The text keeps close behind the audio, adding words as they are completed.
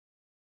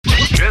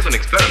Here's an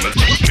experiment.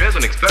 Here's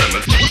an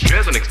experiment.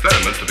 Here's an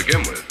experiment to begin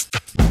with.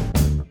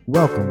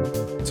 Welcome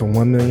to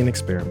 1 Million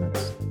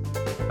Experiments,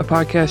 a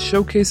podcast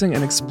showcasing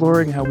and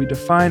exploring how we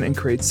define and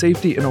create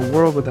safety in a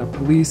world without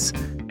police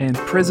and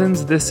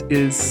prisons. This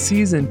is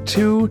season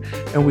 2,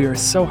 and we are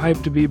so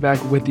hyped to be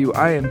back with you.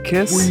 I am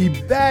Kiss. We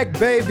back,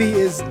 baby.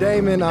 It's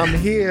Damon. I'm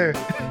here.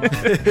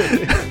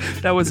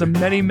 That was a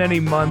many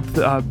month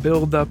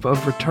build-up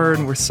of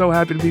return. We're so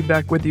happy to be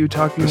back with you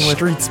talking The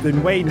street's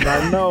been waiting.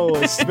 I know.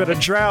 It's been a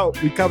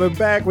drought. We coming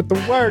back with the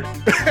work.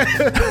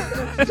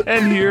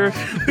 And here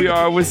we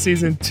are with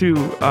season 2.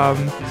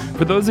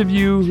 For those of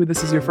you who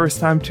this is your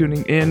first time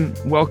tuning in,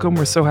 welcome.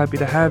 We're so happy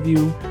to have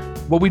you.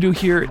 What we do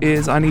here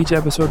is on each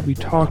episode, we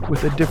talk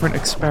with a different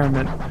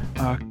experiment,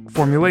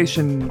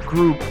 formulation,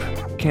 group,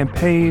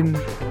 campaign,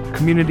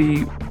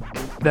 community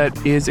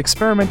that is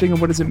experimenting on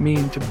what does it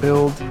mean to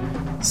build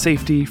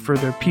safety for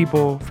their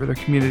people, for their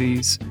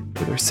communities,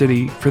 for their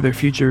city, for their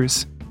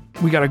futures.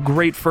 We got a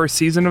great first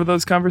season of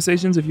those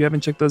conversations. If you haven't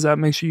checked those out,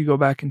 make sure you go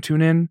back and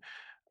tune in.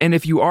 And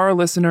if you are a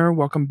listener,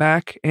 welcome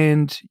back.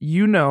 And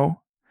you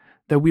know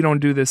that we don't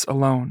do this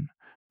alone.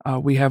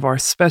 We have our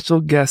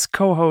special guest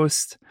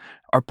co-host,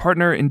 our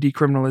partner in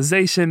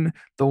decriminalization,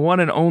 the one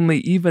and only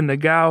Eva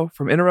Nagao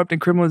from Interrupting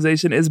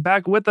Criminalization is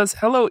back with us.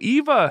 Hello,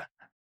 Eva.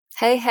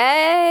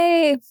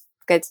 Hey.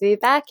 Good to be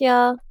back,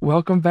 y'all.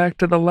 Welcome back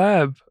to the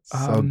lab.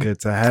 So good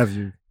to have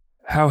you.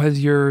 How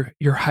has your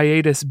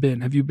hiatus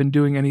been? Have you been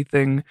doing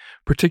anything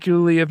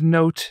particularly of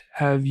note?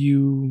 Have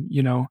you,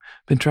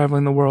 been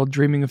traveling the world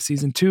dreaming of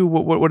season 2?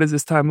 What does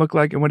this time look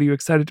like? And what are you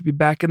excited to be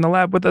back in the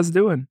lab with us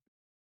doing?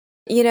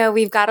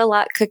 We've got a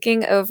lot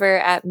cooking over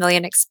at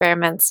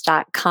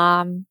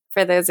millionexperiments.com.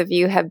 For those of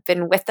you who have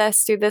been with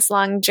us through this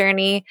long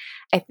journey,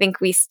 I think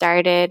we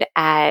started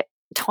at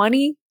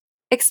 20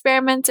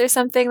 experiments or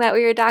something that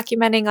we were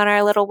documenting on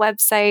our little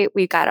website.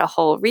 We've got a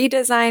whole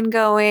redesign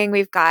going.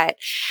 We've got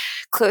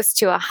close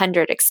to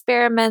 100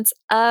 experiments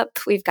up.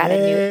 We've got a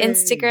new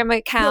Instagram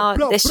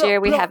account. This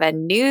year we have a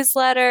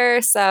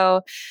newsletter.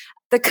 So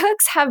the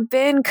cooks have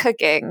been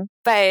cooking,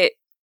 but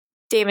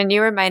Damon,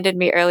 you reminded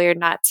me earlier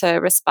not to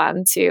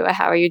respond to a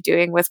 "how are you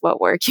doing with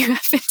what work you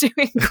have been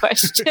doing"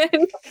 question.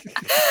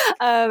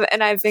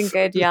 And I've been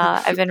good,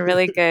 y'all. I've been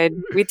really good.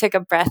 We took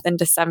a breath in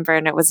December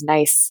and it was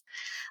nice,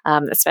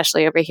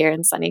 especially over here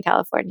in sunny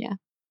California.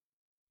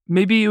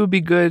 Maybe it would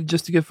be good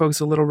just to give folks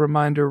a little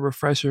reminder,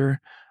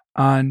 refresher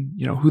on,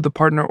 who the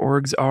partner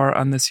orgs are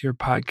on this here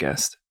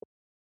podcast.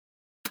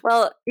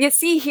 Well, you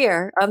see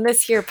here on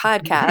this here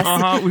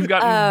podcast. We've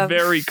gotten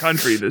very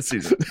country this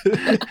season.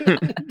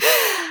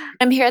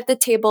 I'm here at the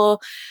table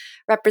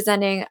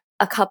representing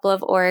a couple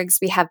of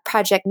orgs. We have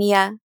Project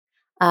Nia,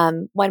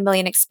 1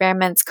 Million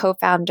Experiments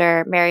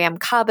co-founder Mariam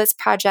Kaba's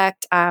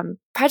project.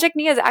 Project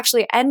Nia is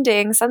actually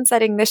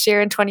sunsetting this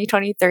year in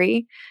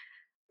 2023.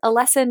 A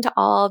lesson to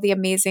all the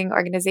amazing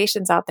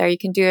organizations out there. You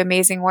can do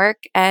amazing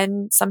work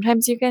and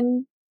sometimes you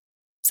can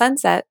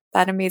sunset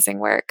that amazing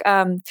work.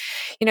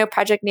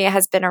 Project Nia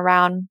has been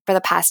around for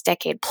the past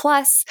decade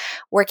plus,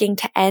 working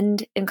to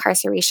end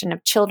incarceration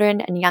of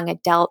children and young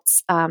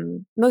adults,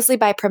 mostly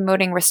by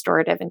promoting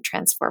restorative and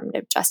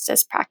transformative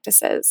justice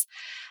practices.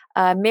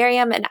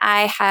 Mariam and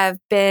I have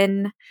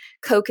been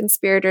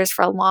co-conspirators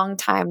for a long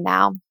time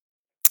now.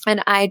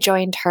 And I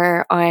joined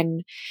her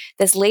on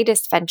this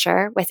latest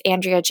venture with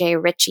Andrea J.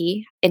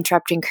 Ritchie,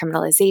 Interrupting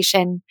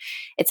Criminalization.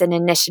 It's an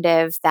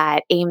initiative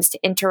that aims to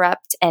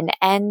interrupt and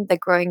end the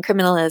growing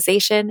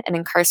criminalization and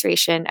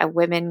incarceration of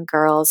women,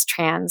 girls,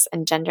 trans,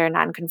 and gender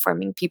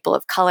nonconforming people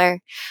of color.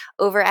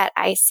 Over at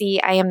IC,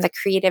 I am the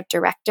creative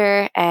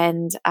director,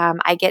 and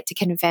I get to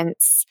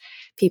convince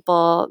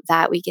people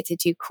that we get to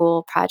do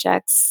cool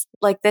projects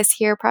like this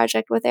here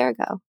project with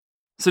Ergo.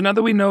 So now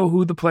that we know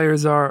who the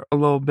players are a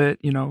little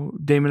bit,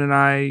 Damon and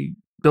I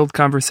build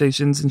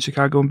conversations in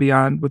Chicago and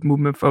beyond with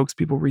movement folks,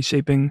 people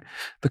reshaping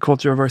the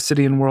culture of our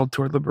city and world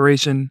toward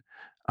liberation.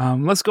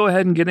 Let's go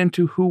ahead and get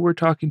into who we're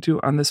talking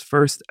to on this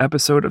first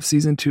episode of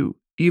season 2.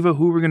 Eva,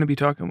 who we're going to be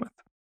talking with?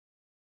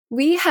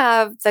 We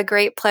have the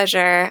great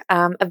pleasure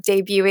of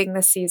debuting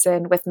this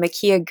season with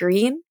Makia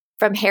Green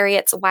from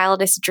Harriet's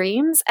Wildest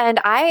Dreams. And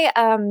I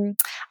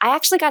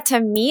actually got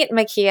to meet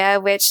Makia,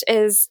 which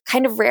is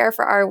kind of rare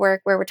for our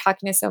work where we're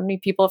talking to so many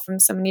people from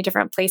so many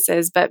different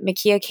places. But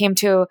Makia came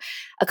to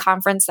a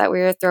conference that we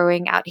were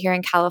throwing out here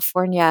in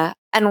California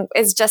and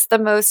is just the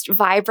most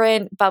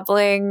vibrant,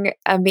 bubbling,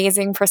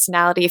 amazing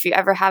personality. If you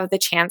ever have the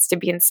chance to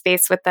be in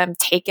space with them,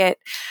 take it.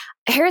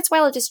 Harriet's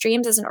Wildest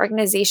Dreams is an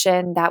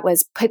organization that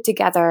was put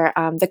together.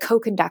 The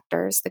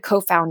co-conductors, the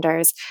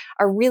co-founders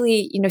are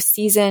really,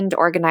 seasoned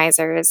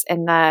organizers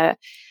in the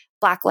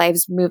Black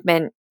Lives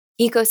Movement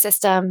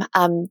ecosystem.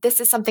 This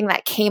is something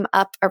that came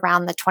up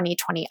around the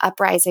 2020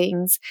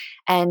 uprisings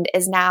and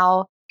is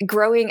now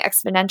growing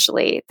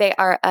exponentially. They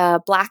are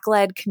a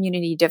Black-led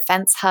community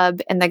defense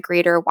hub in the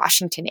greater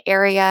Washington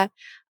area.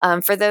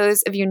 For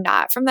those of you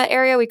not from that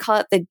area, we call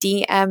it the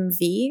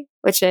DMV,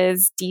 which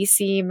is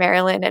DC,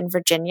 Maryland, and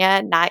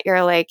Virginia, not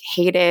your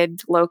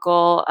hated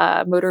local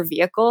motor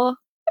vehicle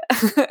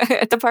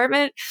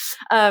department.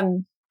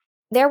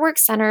 Their work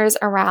centers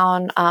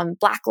around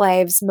Black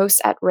lives most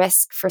at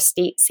risk for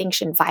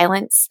state-sanctioned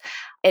violence.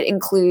 It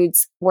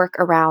includes work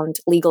around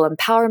legal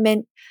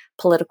empowerment,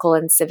 political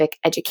and civic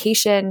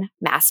education,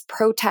 mass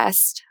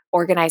protest,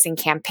 organizing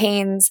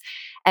campaigns,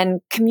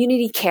 and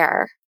community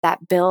care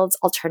that builds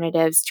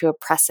alternatives to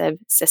oppressive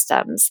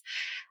systems.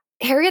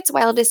 Harriet's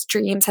Wildest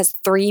Dreams has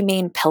three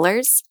main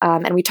pillars,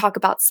 and we talk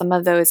about some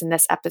of those in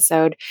this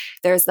episode.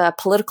 There's the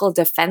political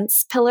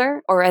defense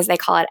pillar, or as they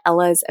call it,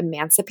 Ella's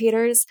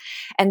Emancipators,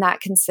 and that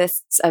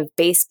consists of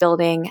base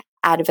building,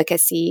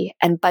 advocacy,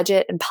 and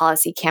budget and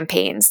policy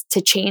campaigns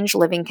to change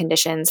living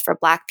conditions for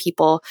Black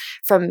people,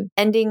 from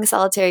ending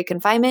solitary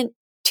confinement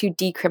to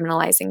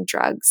decriminalizing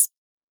drugs.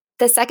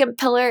 The second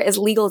pillar is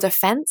legal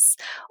defense,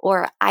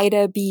 or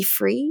IDA Be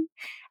Free,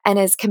 and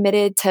is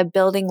committed to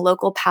building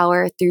local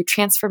power through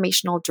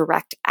transformational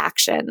direct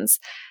actions.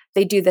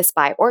 They do this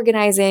by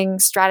organizing,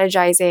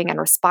 strategizing, and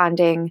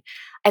responding,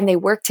 and they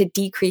work to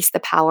decrease the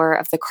power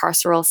of the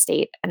carceral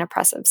state and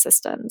oppressive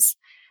systems.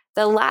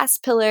 The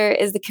last pillar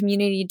is the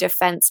community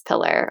defense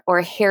pillar,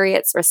 or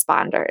Harriet's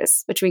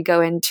Responders, which we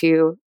go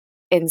into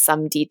in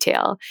some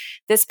detail.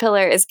 This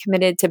pillar is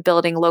committed to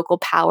building local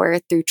power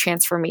through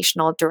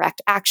transformational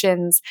direct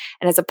actions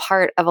and is a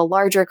part of a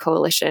larger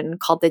coalition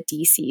called the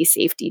DC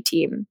Safety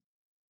Team.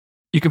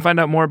 You can find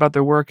out more about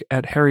their work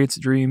at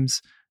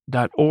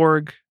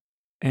harrietsdreams.org.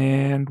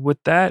 And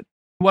with that,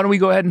 why don't we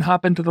go ahead and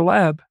hop into the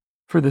lab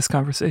for this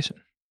conversation?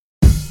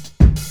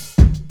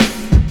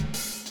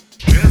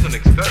 Here's an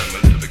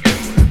experiment to begin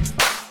with.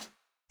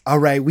 All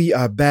right, we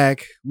are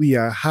back. We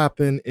are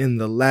hopping in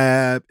the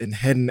lab and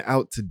heading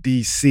out to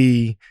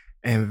DC,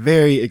 and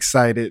very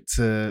excited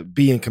to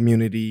be in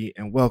community.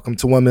 And welcome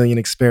to 1 Million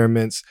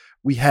Experiments.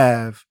 We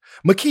have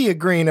Makia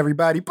Green,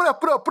 everybody. Bra,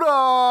 bra,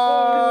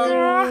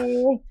 bra.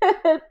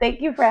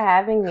 Thank you for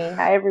having me.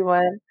 Hi,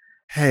 everyone.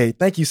 Hey,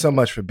 thank you so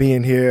much for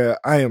being here.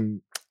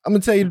 I'm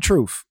going to tell you the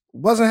truth.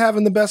 Wasn't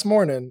having the best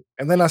morning,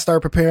 and then I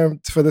started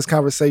preparing for this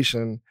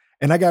conversation,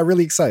 and I got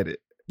really excited.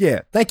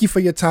 Yeah, thank you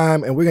for your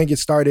time, and we're going to get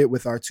started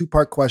with our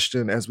two-part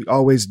question, as we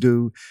always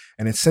do,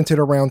 and it's centered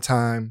around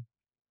time.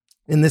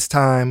 In this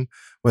time,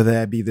 whether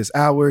that be this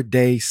hour,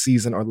 day,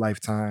 season, or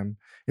lifetime,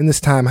 in this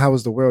time, how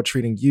is the world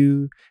treating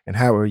you, and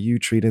how are you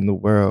treating the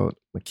world?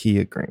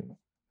 Makia Green.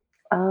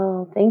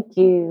 Oh, thank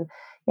you.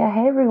 Yeah,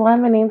 hey,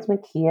 everyone. My name's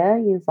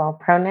Makia. Use all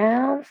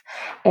pronouns,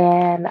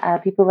 and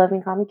people love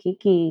me, call me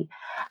Kiki.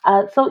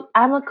 So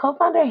I'm a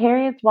co-founder of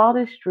Harriet's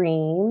Wildest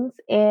Dreams,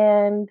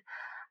 and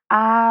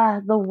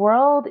the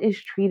world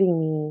is treating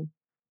me.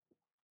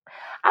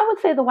 I would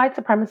say the white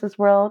supremacist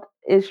world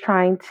is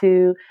trying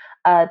to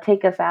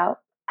take us out.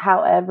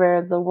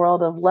 However, the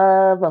world of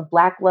love, of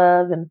Black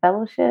love and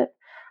fellowship,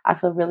 I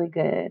feel really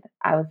good.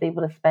 I was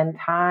able to spend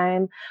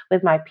time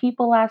with my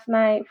people last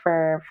night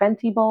for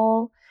Fenty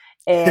Bowl.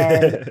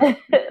 And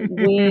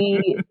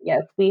we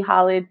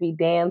hollered, we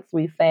danced,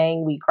 we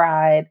sang, we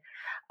cried,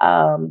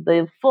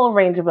 the full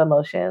range of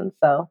emotions.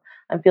 So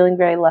I'm feeling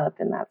very loved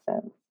in that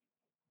sense.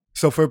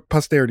 So for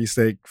posterity's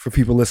sake, for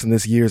people listening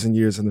this years and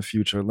years in the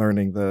future,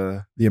 learning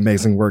the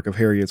amazing work of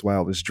Harriet's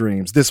Wildest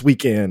Dreams, this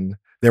weekend,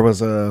 there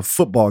was a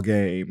football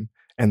game,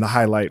 and the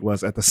highlight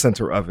was at the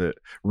center of it,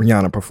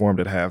 Rihanna performed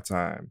at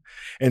halftime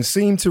and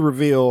seemed to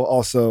reveal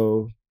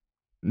also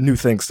new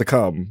things to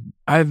come.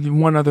 I have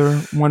one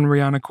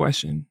Rihanna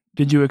question.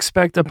 Did you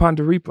expect a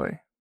Ponder replay?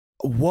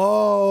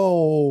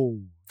 Whoa.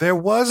 There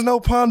was no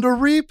Ponder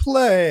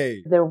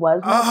replay. There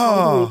was no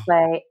Ponder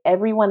replay.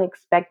 Everyone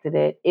expected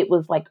it. It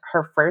was like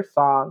her first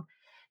song.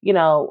 You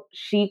know,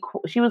 she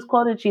was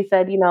quoted. She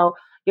said, you know,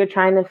 you're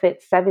trying to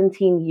fit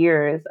 17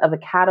 years of a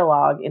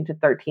catalog into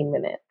 13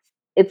 minutes.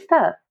 It's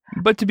tough.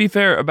 But to be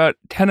fair, about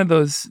 10 of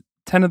those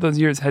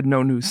years had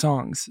no new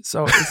songs.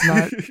 So it's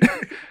not...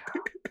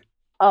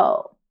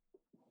 Oh,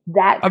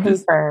 that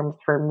confirms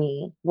for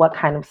me what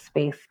kind of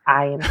space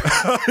I am.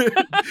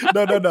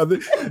 No.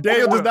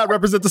 Daniel does not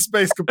represent the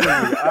space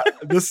completely.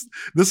 This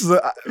is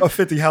a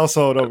 50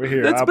 household over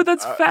here.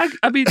 That's fact.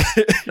 I mean,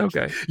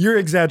 okay. You're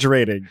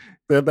exaggerating.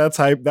 That's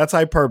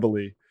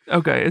hyperbole.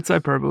 Okay, it's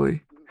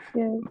hyperbole.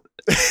 Yeah.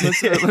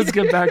 Let's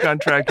get back on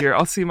track here.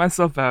 I'll see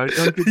myself out.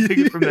 I'll take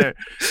it from there.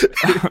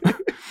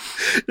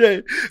 Yeah,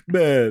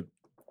 man.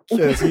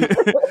 Yes,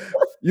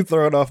 you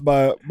throwing off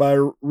my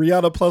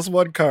Rihanna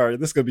 +1 card.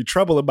 This is going to be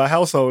trouble in my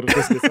household if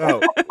this gets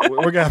out. We're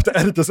going to have to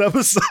edit this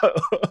episode.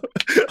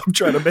 I'm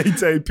trying to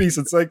maintain peace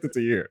and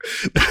sanctity here.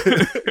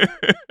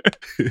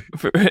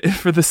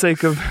 For the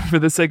sake of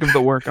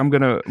the work, I'm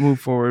going to move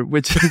forward,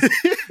 which is,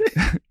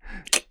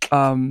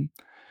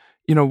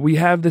 we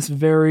have this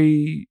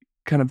very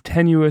kind of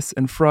tenuous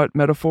and fraught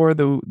metaphor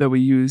that we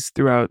use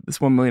throughout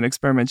this 1 Million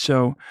Experiment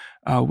show,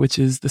 which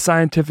is the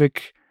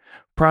scientific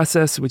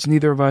process, which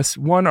neither of us,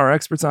 one, are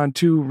experts on,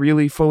 two,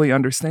 really fully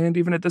understand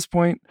even at this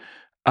point.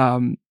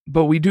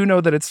 But we do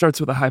know that it starts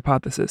with a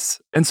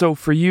hypothesis. And so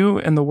for you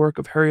and the work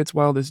of Harriet's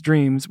Wildest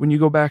Dreams, when you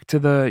go back to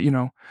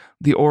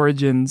the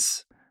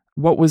origins,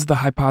 what was the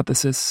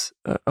hypothesis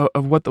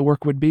of what the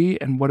work would be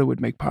and what it would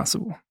make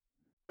possible?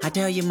 I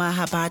tell you my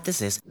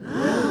hypothesis.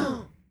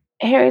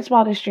 Harriet's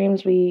Wildest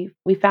Dreams, we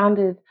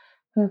founded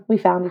we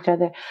found each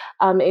other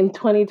in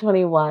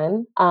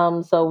 2021.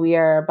 So we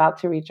are about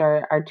to reach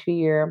our 2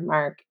 year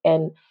mark,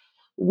 and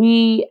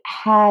we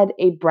had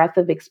a breadth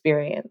of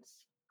experience.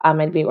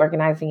 I'd been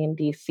organizing in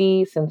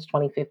DC since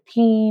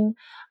 2015,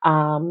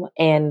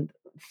 and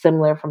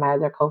similar for my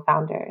other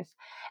co-founders.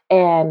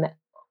 And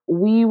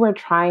we were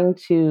trying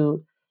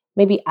to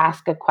maybe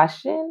ask a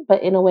question,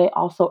 but in a way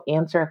also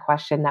answer a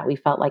question that we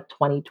felt like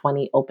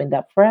 2020 opened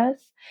up for us.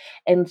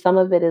 And some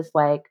of it is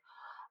like,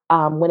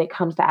 when it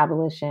comes to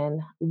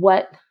abolition,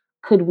 what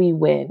could we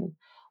win?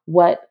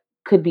 What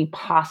could be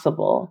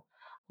possible?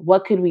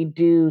 What could we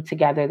do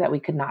together that we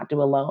could not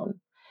do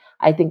alone?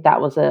 I think that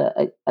was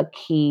a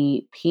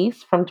key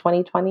piece from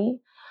 2020.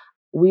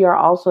 We are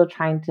also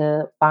trying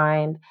to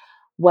find,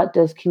 what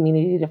does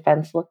community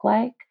defense look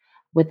like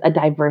with a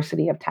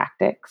diversity of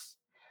tactics.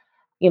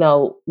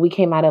 We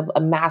came out of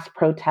a mass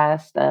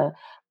protest, a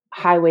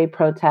highway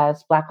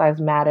protest, Black Lives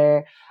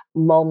Matter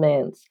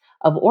moments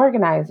of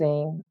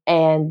organizing,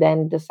 and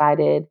then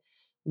decided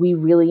we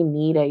really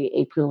need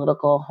a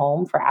political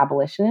home for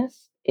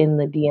abolitionists in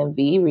the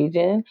DMV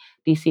region,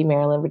 DC,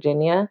 Maryland,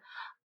 Virginia.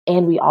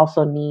 And we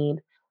also need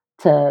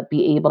to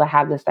be able to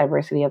have this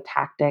diversity of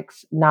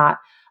tactics, not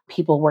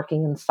people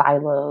working in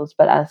silos,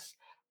 but us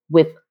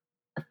with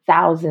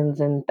thousands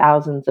and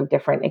thousands of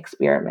different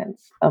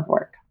experiments of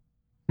work.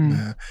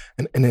 Yeah.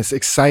 And it's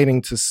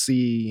exciting to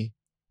see,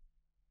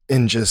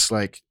 in just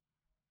like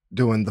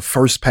doing the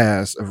first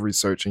pass of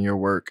research in your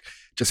work,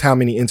 just how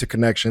many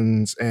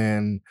interconnections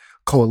and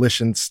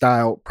coalition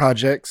style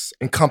projects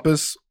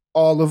encompass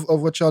all of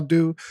what y'all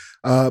do.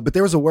 But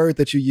there was a word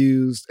that you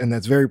used, and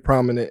that's very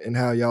prominent in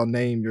how y'all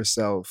name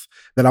yourself,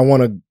 that I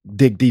want to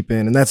dig deep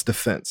in, and that's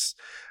defense.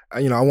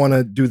 I want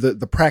to do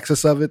the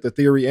praxis of it, the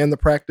theory and the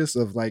practice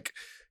of, like,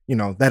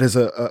 that is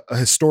a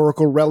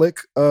historical relic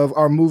of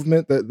our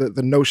movement,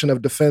 the notion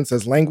of defense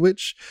as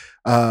language,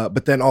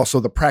 but then also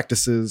the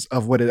practices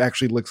of what it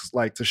actually looks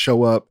like to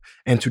show up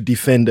and to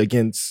defend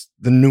against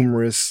the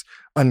numerous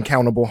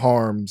uncountable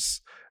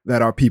harms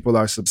that our people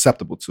are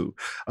susceptible to.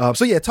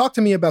 So yeah, talk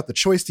to me about the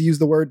choice to use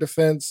the word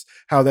defense,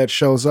 how that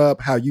shows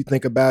up, how you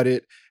think about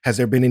it. Has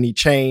there been any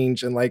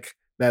change in like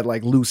that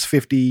like loose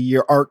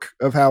 50-year arc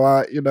of how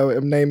I,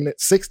 am naming it?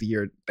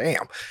 60-year.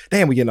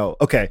 Damn, we old.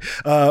 Okay.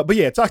 But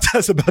yeah, talk to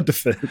us about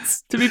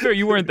defense. To be fair,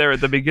 you weren't there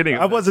at the beginning.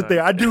 I wasn't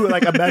there. I do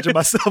like imagine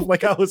myself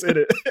like I was in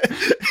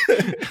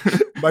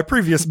it. My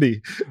previous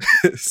me.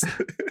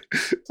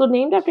 So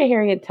named after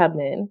Harriet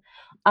Tubman,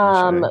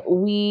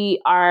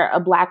 we are a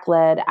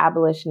Black-led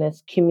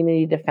abolitionist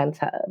community defense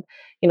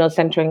hub,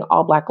 centering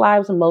all Black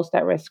lives and most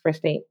at risk for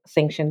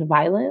state-sanctioned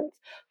violence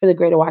for the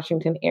greater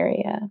Washington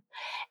area.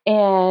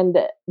 And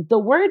the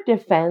word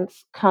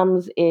defense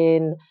comes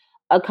in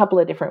a couple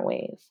of different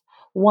ways.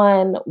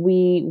 One,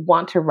 we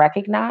want to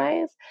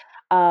recognize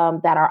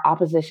that our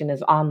opposition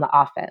is on the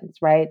offense,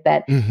 right?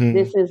 That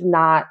this is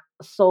not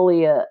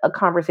solely a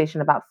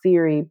conversation about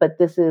theory, but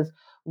this is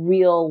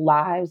real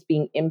lives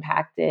being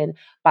impacted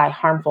by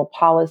harmful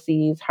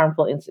policies,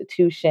 harmful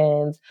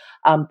institutions,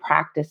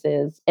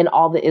 practices, and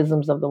all the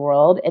isms of the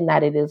world, and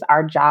that it is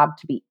our job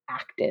to be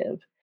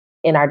active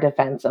in our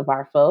defense of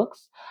our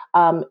folks.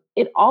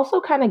 It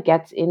also kind of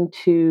gets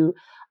into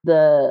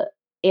the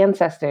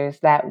ancestors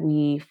that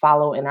we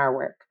follow in our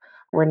work.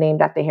 We're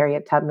named after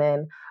Harriet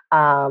Tubman,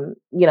 long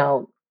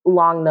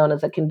known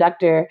as a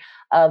conductor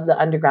of the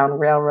Underground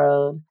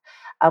Railroad.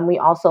 We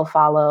also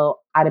follow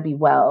Ida B.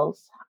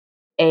 Wells,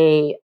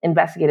 a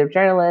investigative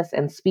journalist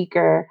and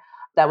speaker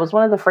that was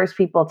one of the first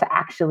people to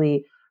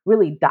actually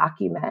really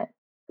document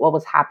what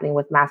was happening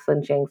with mass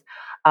lynchings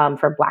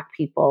for Black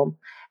people.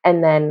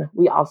 And then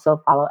we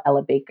also follow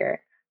Ella Baker,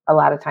 a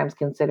lot of times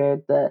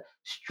considered the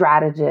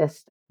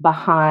strategist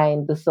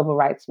behind the civil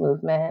rights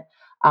movement,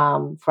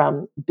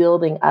 from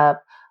building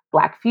up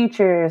Black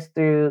futures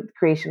through the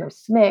creation of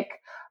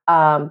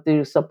SNCC,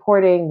 through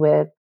supporting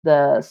with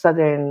the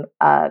Southern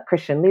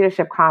Christian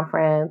Leadership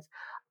Conference,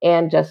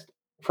 and just,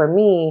 for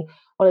me,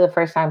 one of the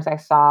first times I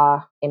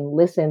saw and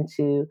listened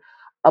to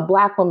a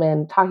Black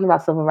woman talking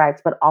about civil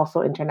rights, but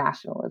also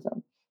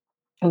internationalism.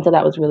 And so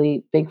that was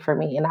really big for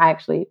me. And I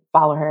actually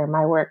follow her in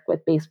my work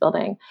with base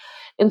building.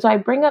 And so I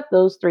bring up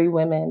those three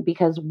women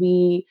because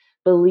we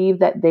believe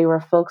that they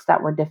were folks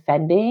that were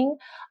defending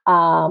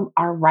our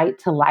right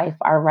to life,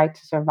 our right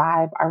to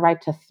survive, our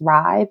right to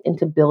thrive, and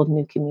to build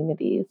new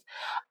communities.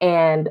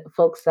 And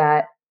folks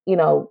that,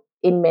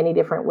 in many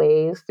different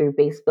ways, through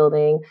base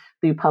building,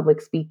 through public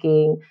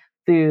speaking,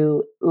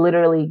 through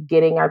literally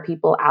getting our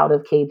people out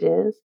of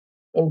cages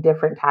in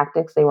different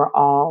tactics, they were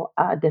all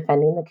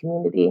defending the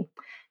community.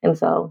 And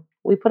so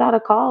we put out a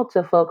call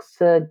to folks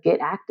to get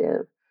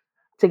active,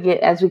 to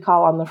get, as we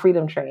call, on the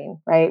freedom train,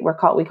 right?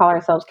 We call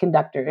ourselves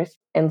conductors.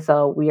 And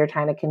so we are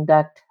trying to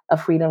conduct a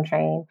freedom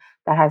train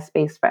that has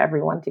space for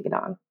everyone to get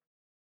on.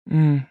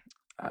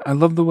 I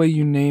love the way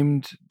you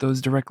named those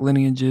direct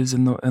lineages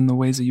and the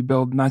ways that you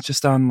build, not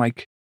just on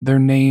like their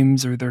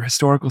names or their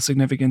historical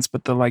significance,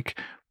 but the like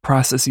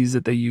processes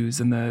that they use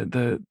and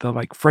the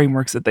like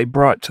frameworks that they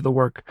brought to the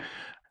work.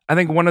 I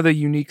think one of the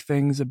unique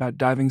things about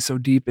diving so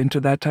deep into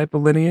that type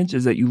of lineage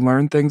is that you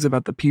learn things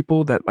about the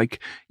people that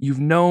like you've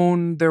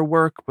known their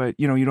work, but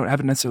you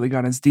haven't necessarily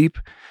gone as deep.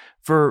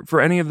 For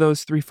any of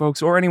those three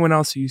folks or anyone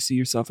else who you see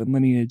yourself in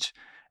lineage,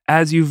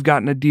 as you've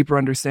gotten a deeper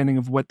understanding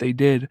of what they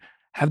did,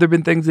 have there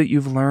been things that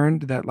you've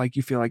learned that like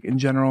you feel like in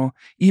general,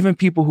 even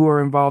people who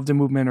are involved in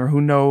movement or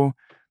who know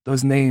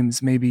those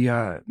names maybe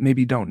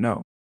don't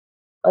know?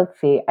 Let's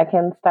see. I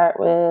can start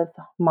with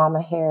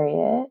Mama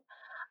Harriet.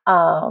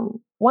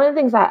 One of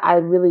the things I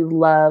really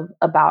love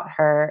about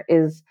her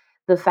is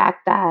the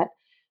fact that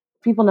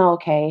people know,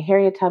 okay,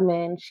 Harriet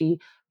Tubman, she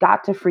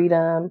got to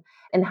freedom,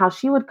 and how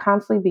she would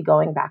constantly be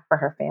going back for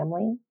her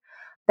family.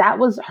 That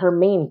was her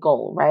main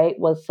goal, right?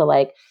 Was to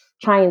like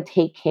try and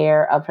take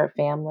care of her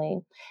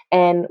family.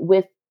 And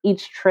with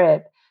each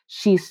trip,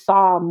 she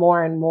saw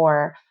more and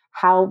more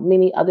how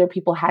many other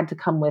people had to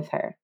come with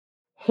her.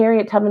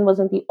 Harriet Tubman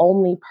wasn't the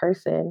only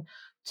person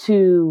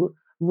to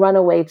run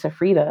away to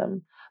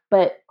freedom.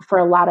 But for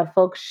a lot of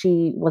folks,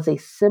 she was a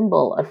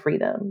symbol of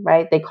freedom,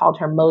 right? They called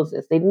her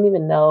Moses. They didn't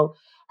even know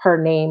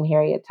her name,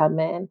 Harriet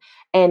Tubman.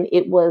 And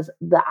it was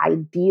the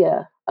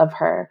idea of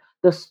her,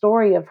 the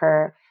story of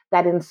her,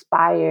 that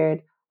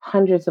inspired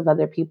hundreds of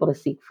other people to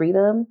seek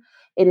freedom.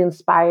 It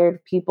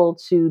inspired people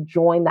to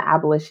join the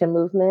abolition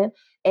movement.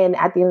 And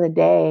at the end of the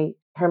day,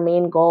 her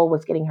main goal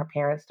was getting her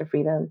parents to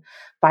freedom,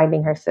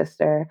 finding her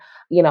sister,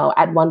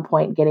 at one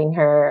point getting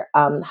her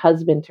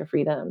husband to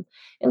freedom.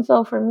 And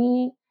so for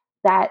me,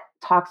 that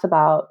talks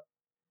about,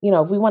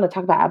 if we want to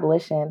talk about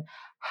abolition,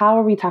 how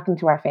are we talking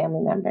to our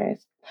family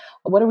members?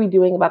 What are we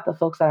doing about the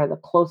folks that are the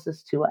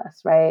closest to us,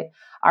 right?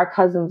 Our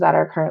cousins that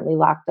are currently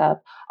locked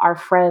up, our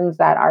friends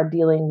that are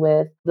dealing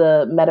with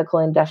the medical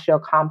industrial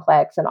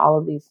complex and all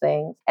of these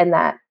things. And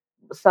that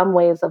some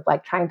ways of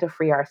like trying to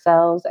free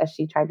ourselves as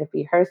she tried to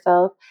free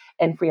herself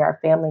and free our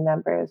family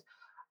members.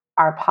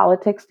 Our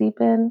politics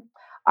deepen,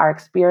 our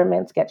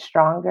experiments get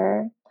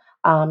stronger.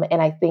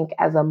 And I think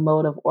as a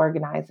mode of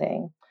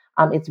organizing,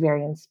 it's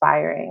very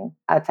inspiring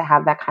to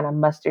have that kind of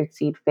mustard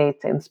seed faith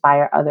to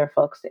inspire other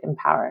folks to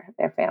empower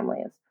their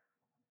families.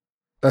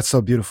 That's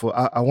so beautiful.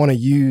 I want to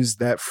use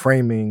that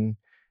framing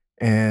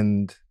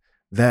and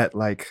that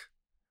like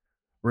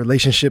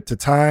relationship to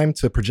time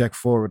to project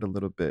forward a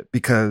little bit,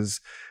 because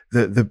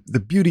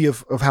the beauty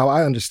of how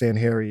I understand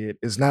Harriet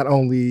is not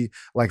only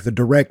like the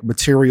direct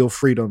material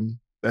freedom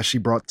that she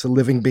brought to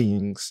living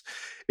beings,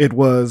 it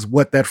was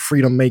what that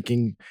freedom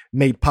making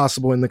made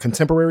possible in the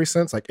contemporary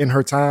sense, like in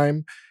her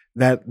time,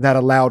 that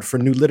allowed for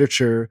new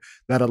literature,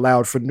 that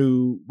allowed for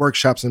new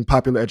workshops in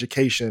popular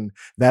education,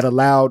 that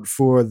allowed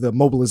for the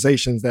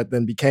mobilizations that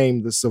then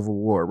became the Civil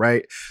War,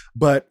 right?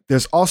 But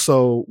there's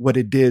also what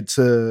it did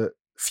to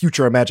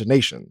future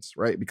imaginations,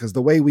 right? Because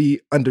the way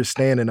we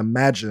understand and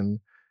imagine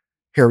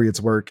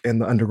Harriet's work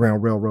and the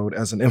Underground Railroad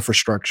as an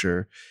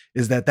infrastructure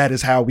is that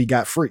is how we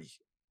got free.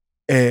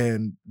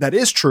 And that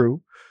is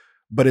true,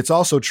 but it's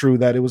also true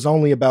that it was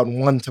only about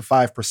 1 to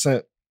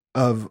 5%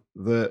 of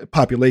the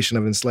population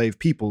of enslaved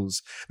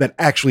peoples that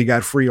actually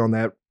got free on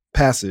that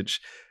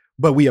passage.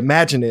 But we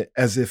imagine it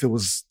as if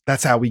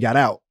that's how we got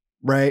out,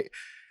 right?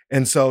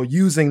 And so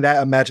using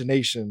that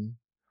imagination,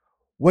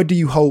 what do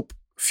you hope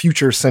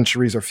future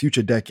centuries or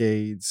future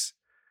decades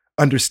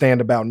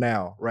understand about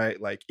now,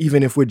 right? Like,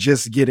 even if we're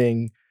just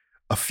getting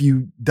a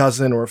few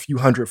dozen or a few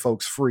hundred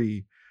folks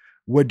free,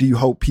 what do you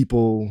hope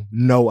people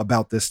know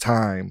about this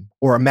time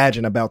or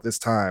imagine about this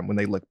time when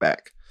they look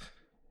back?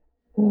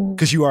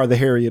 Because you are the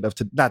Harriet of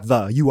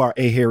you are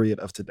a Harriet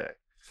of today.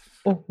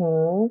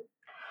 Mm-hmm.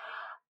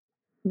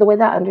 The way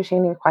that I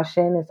understand your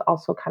question is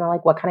also kind of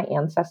like, what kind of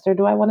ancestor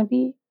do I want to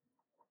be?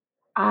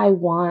 I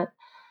want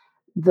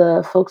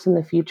the folks in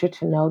the future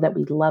to know that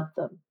we love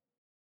them,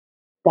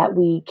 that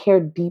we care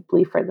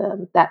deeply for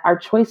them, that our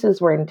choices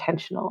were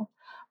intentional,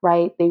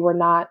 right? They were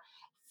not,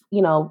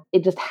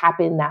 it just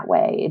happened that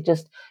way.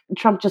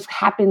 Trump just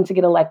happened to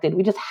get elected.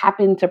 We just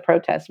happened to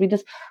protest. We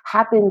just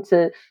happened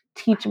to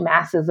teach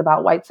masses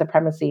about white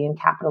supremacy and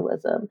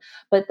capitalism,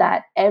 but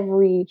that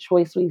every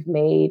choice we've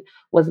made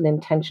was an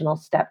intentional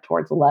step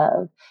towards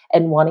love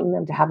and wanting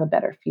them to have a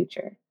better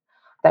future,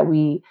 that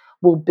we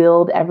will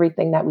build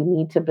everything that we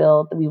need to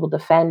build, that we will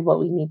defend what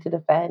we need to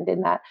defend,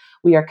 and that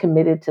we are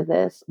committed to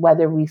this,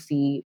 whether we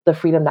see the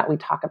freedom that we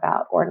talk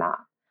about or not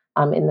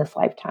in this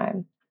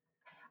lifetime.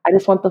 I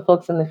just want the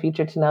folks in the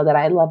future to know that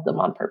I love them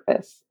on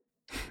purpose.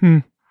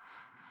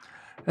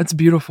 That's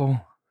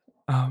beautiful.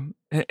 And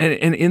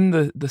in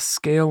the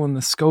scale and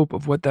the scope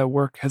of what that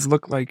work has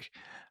looked like,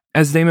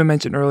 as Damon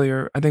mentioned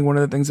earlier, I think one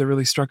of the things that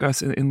really struck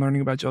us in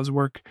learning about y'all's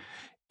work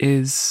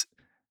is,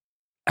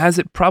 as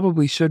it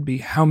probably should be,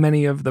 how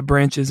many of the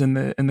branches and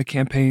the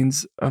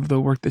campaigns of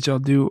the work that y'all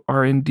do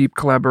are in deep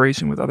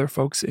collaboration with other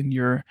folks in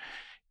your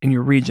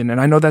region. And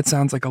I know that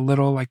sounds like a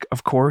little like,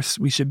 of course,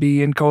 we should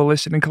be in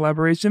coalition and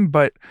collaboration,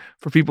 but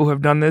for people who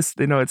have done this,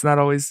 they know it's not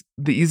always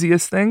the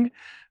easiest thing,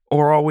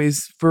 or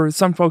always, for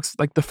some folks,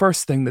 like the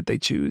first thing that they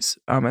choose.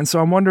 And so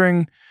I'm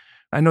wondering,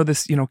 I know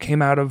this,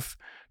 came out of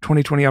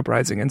 2020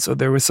 uprising, and so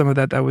there was some of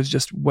that was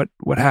just what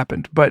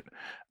happened. But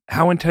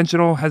How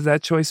intentional has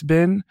that choice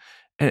been?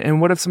 And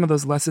what have some of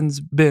those lessons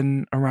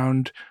been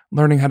around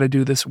learning how to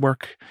do this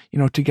work,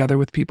 together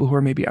with people who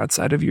are maybe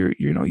outside of your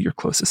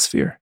closest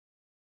sphere?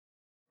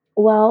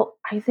 Well,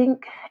 I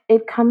think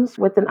it comes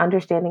with an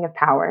understanding of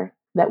power,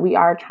 that we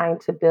are trying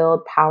to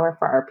build power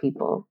for our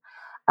people.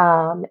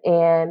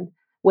 And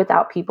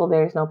without people,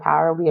 there's no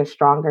power. We are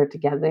stronger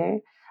together.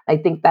 I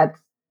think that's,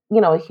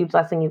 a huge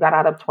lesson you got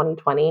out of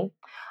 2020.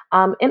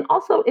 And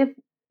also,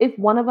 if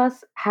one of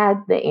us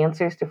had the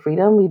answers to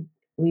freedom,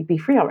 we'd be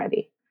free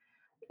already.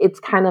 It's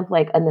kind of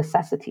like a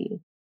necessity.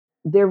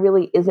 There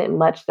really isn't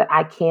much that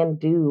I can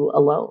do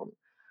alone.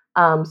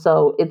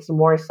 So it's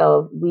more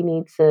so we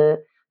need to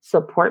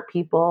support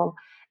people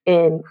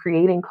in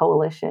creating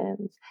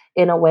coalitions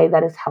in a way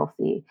that is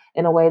healthy,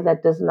 in a way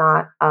that does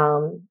not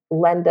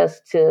lend us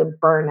to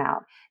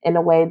burnout, in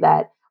a way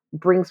that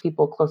brings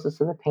people closest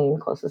to the pain,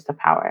 closest to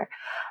power.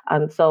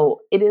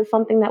 So it is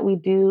something that we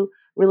do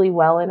really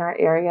well in our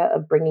area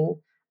of bringing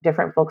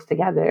different folks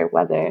together,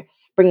 whether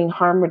bringing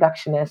harm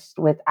reductionists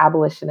with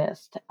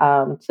abolitionists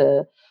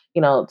to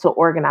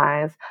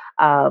organize,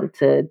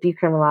 to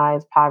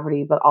decriminalize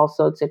poverty, but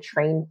also to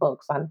train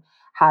folks on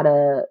how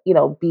to,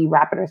 be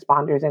rapid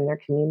responders in their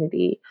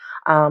community,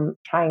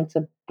 trying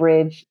to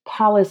bridge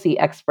policy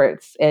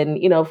experts and,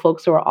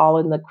 folks who are all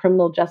in the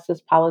criminal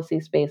justice policy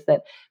space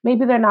that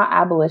maybe they're not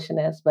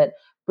abolitionists, but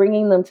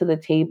bringing them to the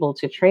table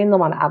to train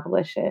them on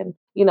abolition.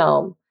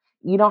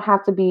 You don't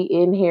have to be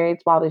in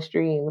Harriet's Wildest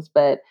Dreams,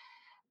 but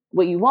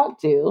what you won't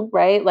do,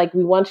 right? Like,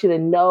 we want you to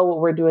know what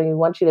we're doing. We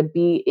want you to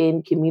be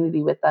in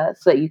community with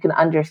us so that you can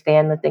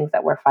understand the things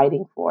that we're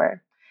fighting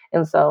for.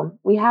 And so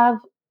we have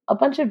a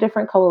bunch of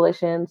different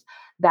coalitions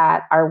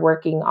that are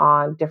working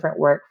on different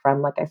work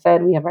from, like I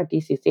said, we have our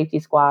DC Safety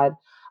Squad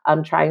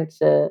trying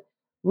to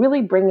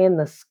really bring in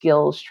the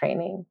skills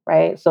training,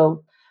 right?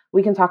 So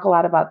we can talk a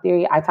lot about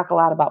theory. I talk a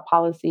lot about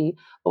policy,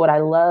 but what I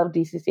love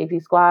DC Safety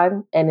Squad,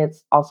 and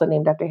it's also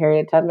named after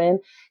Harriet Tubman,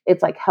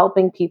 it's like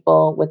helping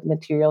people with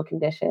material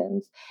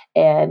conditions.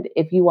 And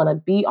if you want to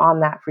be on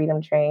that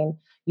freedom train,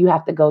 you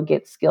have to go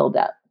get skilled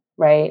up,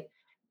 right?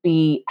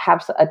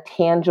 Have a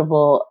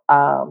tangible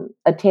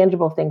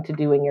thing to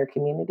do in your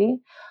community,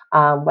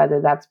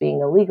 whether that's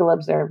being a legal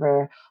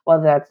observer,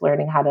 whether that's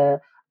learning how to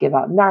give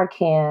out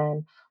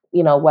Narcan,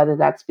 whether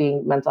that's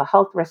being mental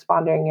health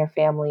responder in your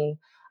family.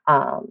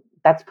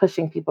 That's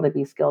pushing people to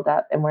be skilled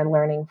up. And we're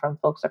learning from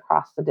folks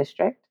across the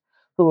district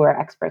who are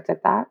experts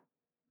at that.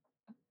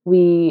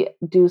 We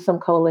do some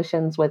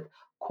coalitions with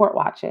court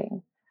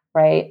watching,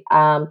 right?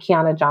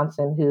 Kiana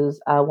Johnson,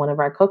 who's one of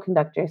our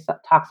co-conductors,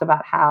 talks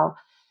about how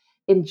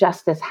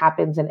injustice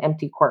happens in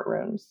empty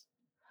courtrooms.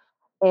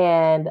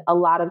 And a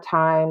lot of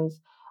times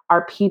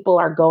our people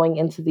are going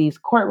into these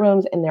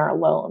courtrooms and they're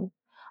alone.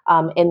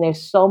 And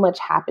there's so much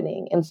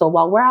happening. And so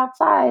while we're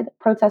outside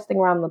protesting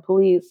around the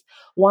police,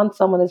 once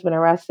someone has been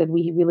arrested,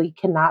 we really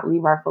cannot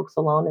leave our folks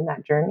alone in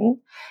that journey.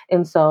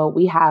 And so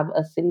we have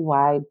a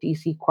citywide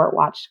DC Court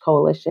Watch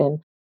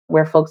coalition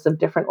where folks of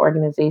different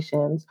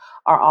organizations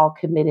are all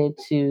committed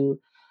to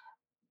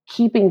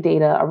keeping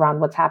data around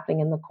what's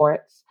happening in the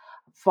courts,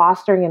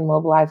 fostering and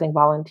mobilizing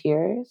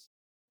volunteers,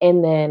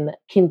 and then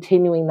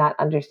continuing that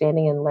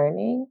understanding and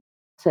learning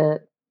to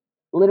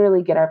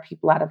literally get our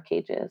people out of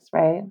cages,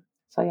 right?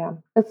 So yeah,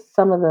 it's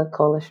some of the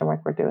coalition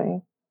work we're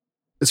doing.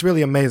 It's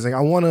really amazing.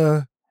 I want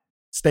to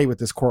stay with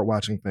this court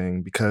watching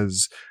thing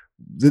because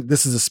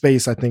this is a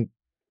space I think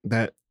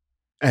that,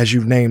 as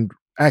you've named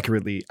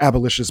accurately,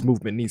 abolitionist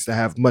movement needs to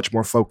have much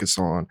more focus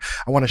on.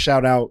 I want to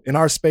shout out in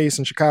our space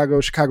in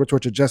Chicago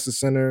Torture Justice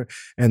Center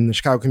and the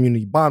Chicago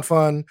Community Bond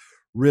Fund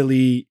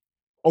really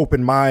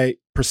opened my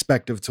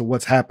perspective to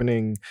what's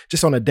happening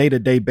just on a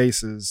day-to-day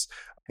basis.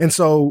 And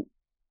so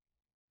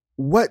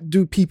what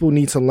do people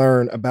need to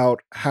learn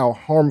about how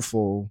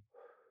harmful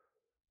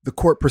the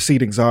court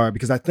proceedings are?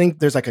 Because I think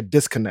there's like a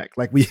disconnect.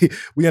 Like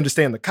we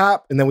understand the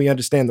cop and then we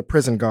understand the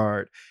prison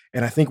guard.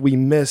 And I think we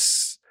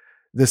miss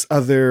this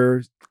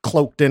other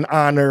cloaked in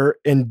honor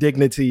and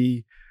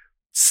dignity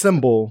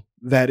symbol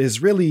that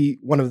is really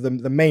one of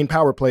the main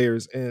power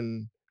players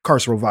in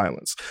carceral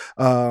violence.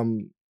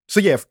 So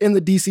yeah, in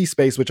the DC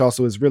space, which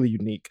also is really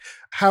unique,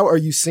 how are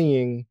you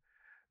seeing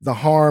the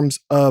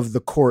harms of the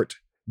court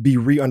be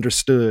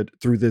re-understood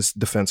through this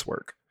defense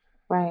work?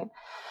 Right.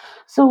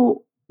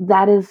 So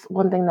that is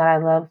one thing that I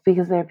love,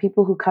 because there are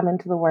people who come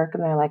into the work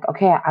and they're like,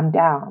 okay, I'm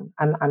down.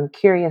 I'm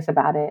curious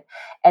about it.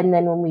 And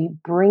then when we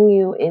bring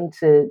you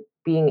into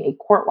being a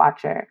court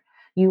watcher,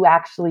 you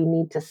actually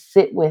need to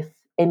sit with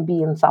and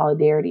be in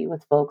solidarity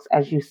with folks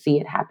as you see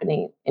it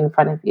happening in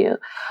front of you.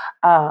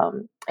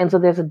 And so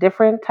there's a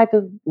different type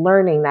of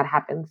learning that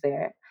happens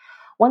there.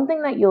 One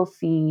thing that you'll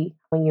see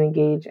when you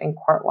engage in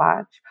Court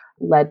Watch,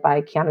 led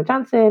by Kiana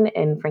Johnson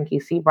and Frankie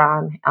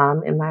Sebron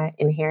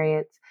in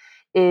Harriet's,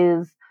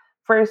 is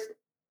first,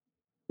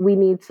 we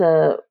need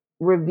to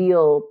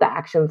reveal the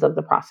actions of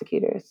the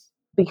prosecutors.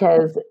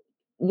 Because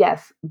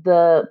yes,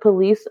 the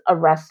police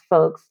arrest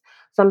folks.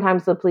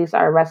 Sometimes the police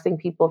are arresting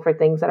people for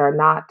things that are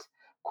not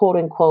quote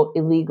unquote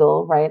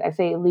illegal, right? I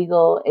say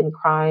illegal in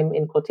crime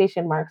in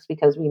quotation marks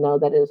because we know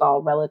that it is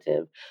all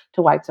relative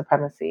to white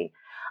supremacy.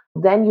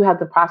 Then you have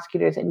the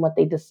prosecutors and what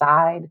they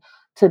decide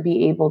to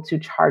be able to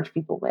charge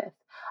people with.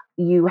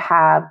 You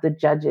have the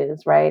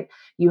judges, right?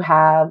 You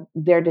have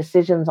their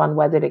decisions on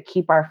whether to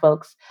keep our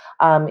folks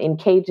in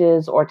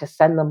cages or to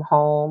send them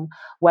home,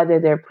 whether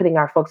they're putting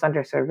our folks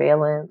under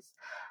surveillance.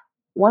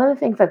 One of the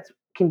things that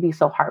can be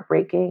so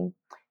heartbreaking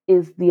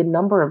is the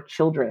number of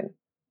children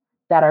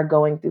that are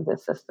going through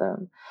this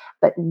system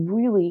that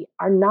really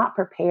are not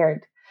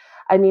prepared.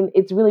 I mean,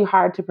 it's really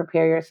hard to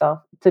prepare yourself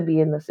to be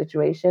in this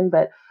situation,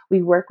 but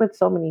we work with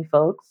so many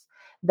folks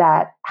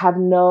that have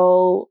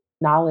no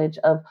knowledge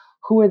of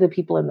who are the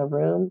people in the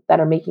room that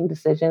are making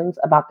decisions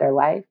about their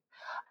life,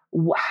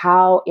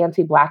 how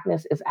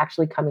anti-Blackness is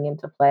actually coming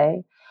into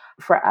play.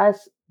 For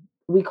us,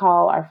 we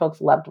call our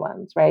folks loved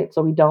ones, right?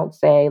 So we don't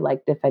say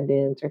like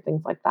defendants or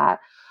things like that.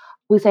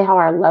 We say how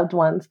our loved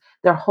ones,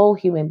 they're whole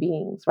human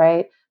beings,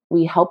 right?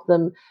 We help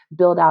them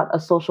build out a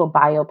social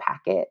bio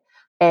packet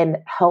and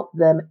help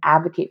them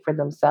advocate for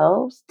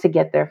themselves to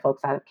get their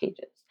folks out of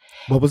cages.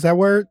 What was that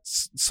word?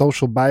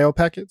 Social bio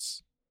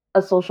packets?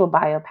 A social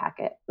bio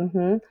packet,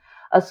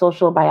 a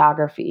social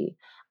biography.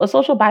 A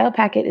social bio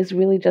packet is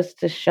really just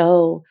to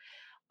show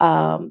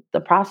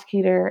the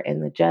prosecutor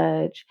and the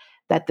judge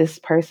that this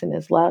person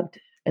is loved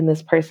and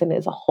this person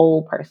is a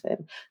whole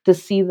person, to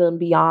see them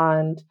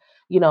beyond,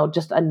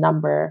 just a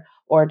number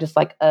or just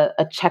like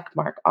a check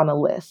mark on a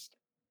list,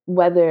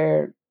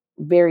 whether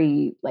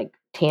very like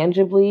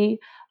tangibly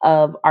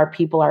of our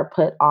people are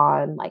put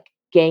on like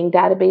gang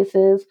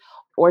databases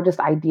or just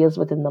ideas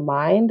within the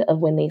mind of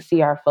when they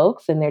see our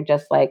folks and they're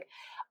just like,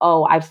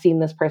 oh, I've seen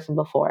this person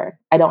before.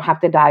 I don't have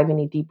to dive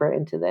any deeper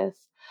into this.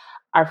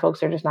 Our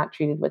folks are just not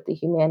treated with the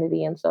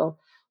humanity. And so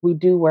we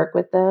do work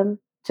with them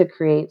to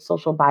create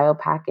social bio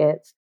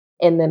packets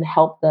and then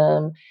help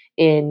them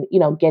in,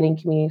 getting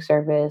community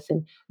service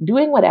and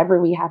doing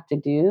whatever we have to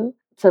do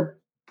to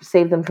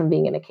save them from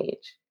being in a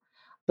cage.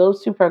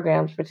 Those two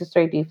programs,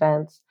 participatory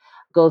defense,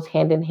 goes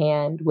hand in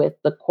hand with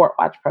the Court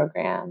Watch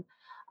program.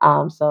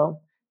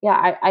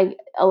 I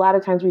a lot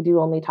of times we do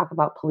only talk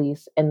about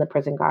police and the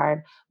prison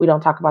guard. We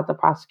don't talk about the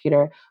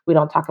prosecutor. We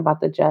don't talk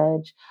about the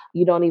judge.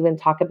 You don't even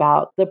talk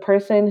about the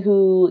person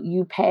who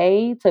you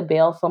pay to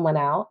bail someone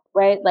out,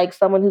 right? Like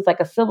someone who's like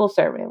a civil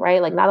servant,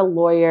 right? Like not a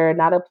lawyer,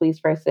 not a police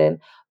person,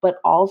 but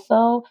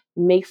also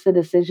makes the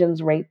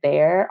decisions right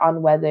there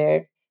on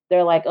whether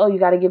they're like, oh, you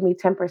got to give me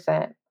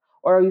 10%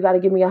 or you got to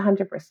give me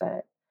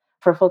 100%.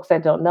 For folks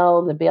that don't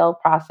know the bail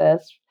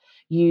process,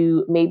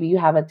 you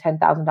have a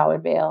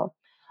 $10,000 bail.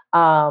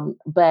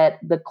 But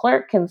the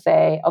clerk can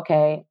say,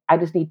 okay, I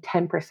just need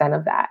 10%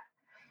 of that.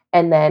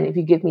 And then if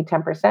you give me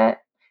 10%,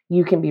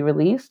 you can be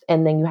released.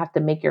 And then you have to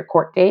make your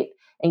court date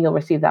and you'll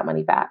receive that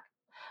money back.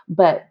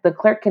 But the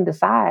clerk can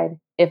decide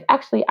if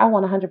actually I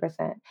want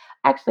 100%.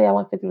 Actually, I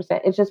want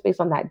 50%. It's just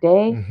based on that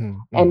day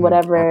and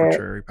whatever.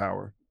 Arbitrary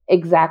power.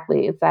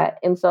 Exactly. It's that.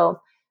 And so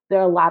there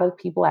are a lot of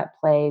people at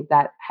play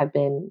that have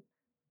been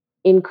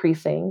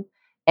increasing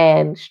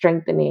and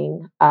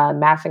strengthening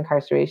mass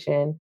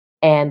incarceration.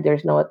 And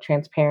there's no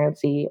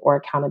transparency or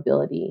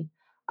accountability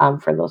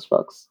for those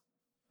folks.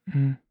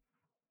 Mm.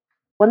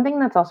 One thing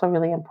that's also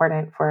really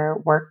important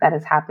for work that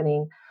is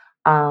happening,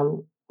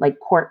 like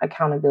court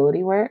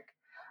accountability work,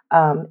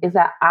 is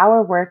that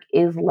our work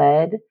is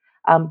led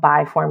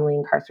by formerly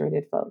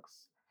incarcerated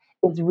folks.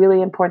 It's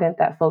really important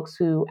that folks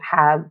who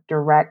have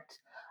direct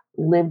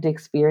lived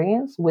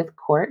experience with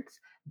courts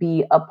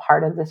be a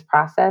part of this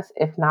process,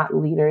 if not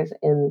leaders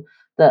in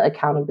the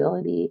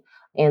accountability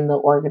and the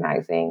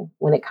organizing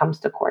when it comes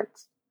to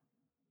courts.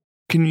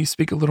 Can you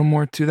speak a little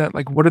more to that?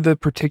 Like, what are the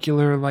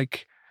particular,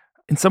 like,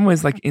 in some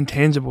ways, like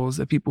intangibles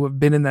that people who have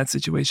been in that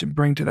situation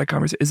bring to that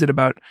conversation? Is it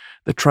about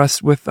the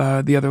trust with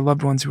the other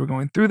loved ones who are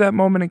going through that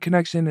moment and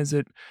connection? Is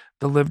it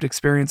the lived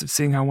experience of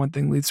seeing how one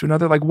thing leads to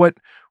another? Like,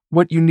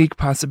 what unique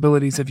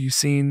possibilities have you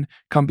seen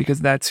come because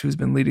that's who's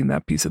been leading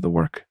that piece of the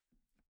work?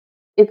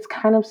 It's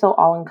kind of so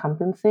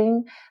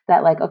all-encompassing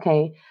that, like,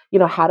 okay,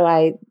 how do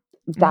I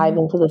dive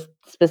into the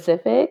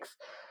specifics?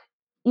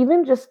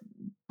 Even just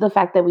the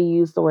fact that we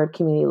use the word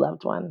community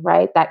loved one,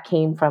 right? That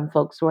came from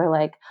folks who are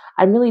like,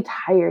 I'm really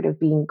tired of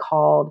being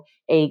called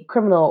a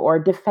criminal or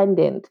a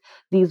defendant.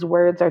 These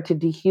words are to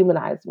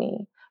dehumanize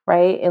me,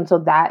 right? And so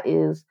that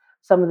is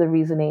some of the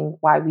reasoning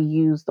why we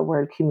use the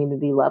word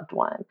community loved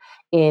one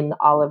in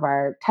all of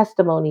our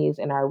testimonies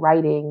and our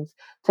writings,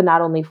 to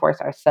not only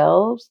force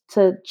ourselves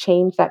to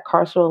change that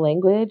carceral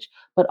language,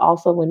 but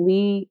also when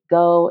we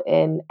go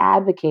and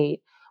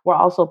advocate, we're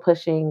also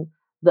pushing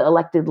the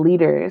elected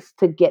leaders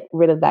to get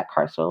rid of that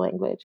carceral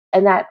language.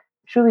 And that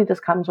truly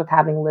just comes with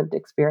having lived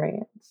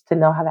experience to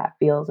know how that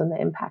feels and the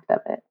impact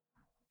of it.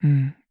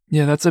 Mm.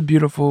 Yeah, that's a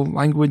beautiful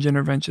language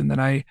intervention that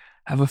I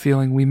have a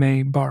feeling we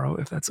may borrow,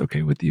 if that's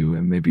okay with you,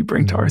 and maybe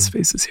bring to our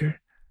spaces here.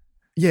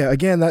 Yeah,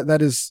 again,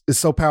 that is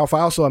so powerful.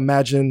 I also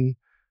imagine,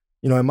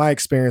 in my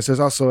experience, there's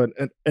also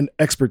an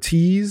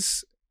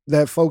expertise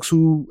that folks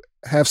who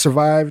have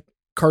survived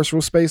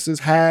carceral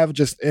spaces have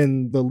just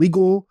in the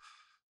legal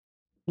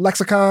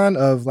lexicon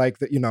of like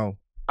the,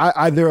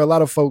 there are a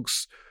lot of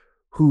folks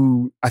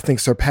who I think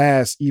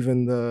surpass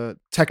even the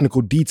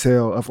technical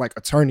detail of like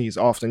attorneys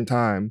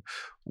oftentimes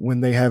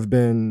when they have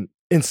been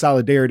in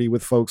solidarity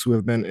with folks who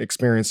have been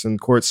experiencing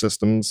court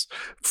systems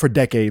for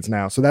decades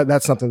now. So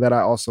that's something that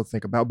I also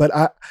think about. But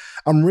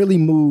I'm really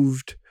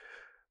moved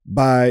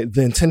by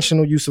the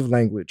intentional use of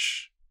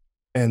language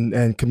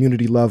and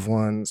community loved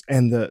ones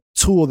and the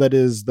tool that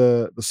is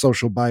the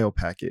social bio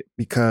packet,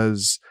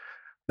 because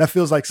that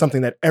feels like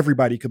something that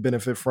everybody could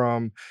benefit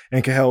from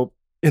and could help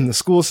in the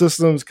school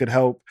systems, could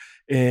help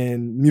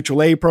in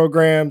mutual aid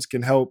programs,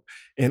 can help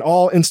in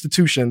all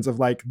institutions of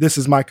like, this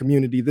is my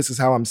community, this is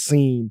how I'm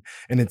seen,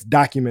 and it's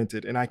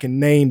documented, and I can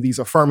name these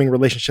affirming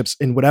relationships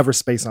in whatever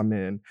space I'm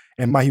in,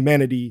 and my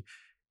humanity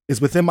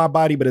is within my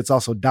body, but it's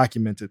also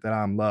documented that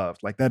I'm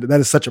loved. Like that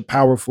is such a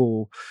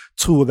powerful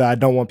tool that I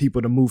don't want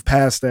people to move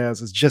past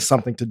as it's just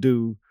something to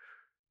do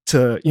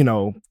to,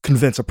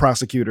 convince a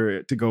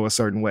prosecutor to go a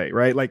certain way,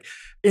 right? Like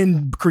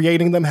in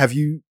creating them,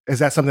 is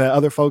that something that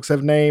other folks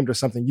have named or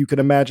something you could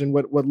imagine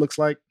what looks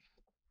like?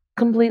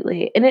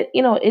 Completely. And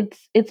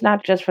it's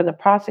not just for the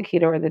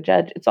prosecutor or the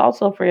judge, it's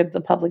also for the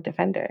public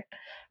defender,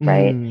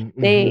 right?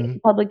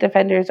 Public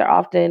defenders are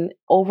often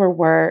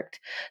overworked.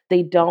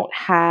 They don't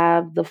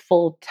have the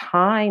full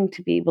time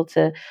to be able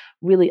to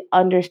really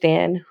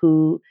understand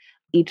who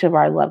each of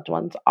our loved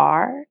ones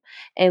are.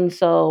 And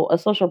so a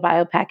social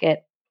bio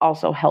packet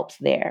also helps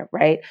there,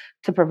 right?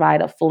 To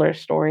provide a fuller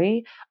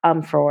story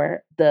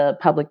for the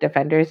public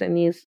defenders in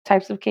these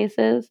types of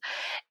cases.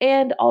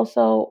 And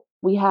also,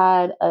 we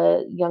had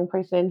a young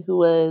person who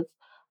was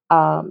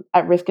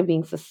at risk of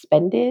being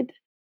suspended.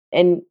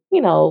 And,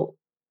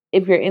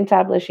 if you're in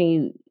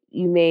establishing,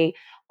 you may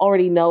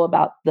already know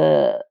about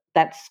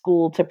that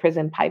school to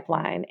prison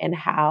pipeline and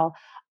how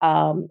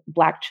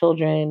Black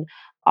children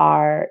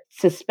are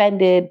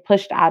suspended,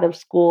 pushed out of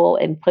school,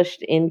 and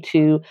pushed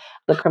into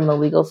the criminal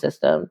legal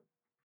system.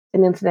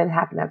 An incident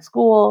happened at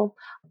school,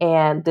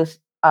 and this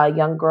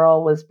young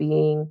girl was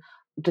being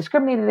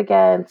discriminated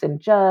against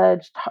and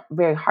judged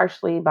very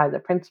harshly by the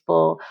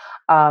principal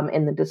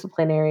and the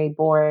disciplinary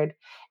board.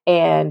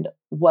 And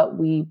what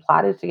we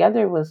plotted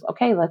together was,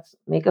 okay, let's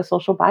make a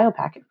social bio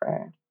packet for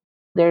her.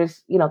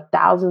 There's,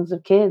 thousands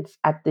of kids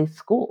at this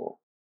school.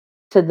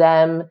 To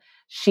them,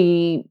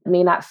 she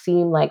may not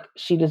seem like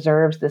she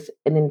deserves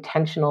an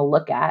intentional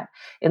look at.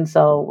 And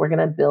so we're going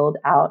to build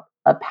out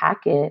a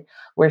packet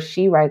where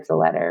she writes a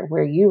letter,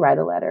 where you write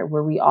a letter,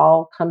 where we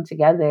all come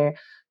together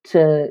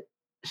to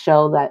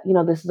show that,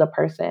 this is a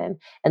person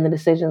and the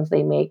decisions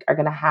they make are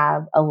going to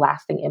have a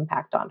lasting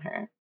impact on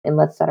her. And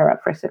let's set her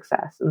up for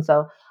success. And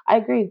so I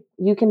agree.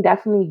 You can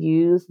definitely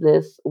use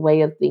this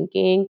way of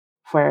thinking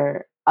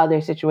for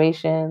other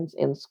situations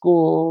in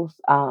schools.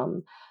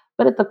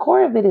 But at the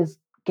core of it is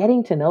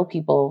getting to know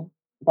people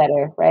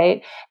better,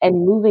 right?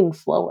 And moving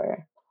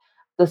slower.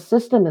 The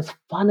system is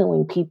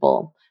funneling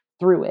people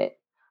through it,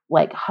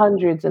 like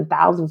hundreds and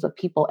thousands of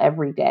people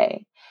every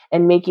day,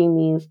 and making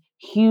these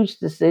huge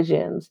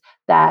decisions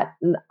that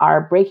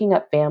are breaking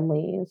up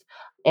families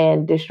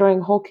and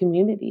destroying whole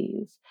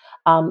communities,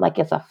 like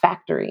it's a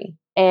factory.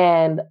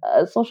 And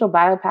a social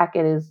bio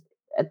packet is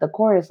at the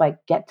core is like,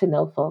 get to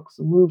know folks,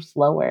 move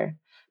slower,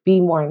 be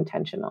more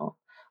intentional.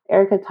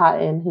 Erica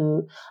Totten,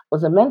 who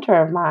was a mentor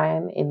of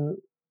mine in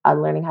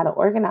learning how to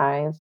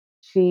organize,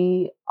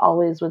 she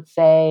always would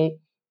say,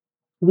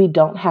 we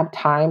don't have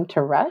time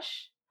to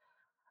rush.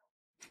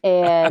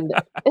 And,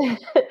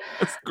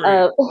 That's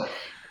great.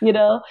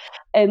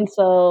 And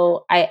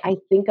so I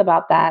think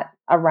about that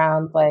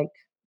around like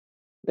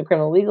the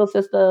criminal legal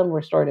system,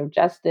 restorative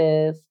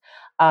justice,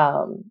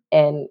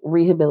 and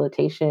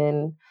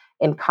rehabilitation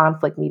and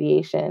conflict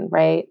mediation,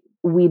 right?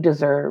 We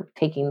deserve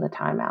taking the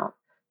time out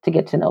to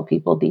get to know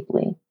people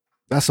deeply.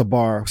 That's a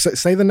bar.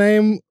 Say the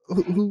name.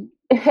 Who?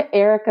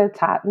 Erica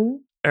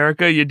Totten.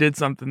 Erica, you did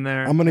something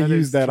there. I'm going to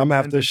use that. I'm going to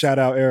have to shout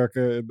out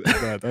Erica.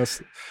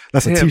 That's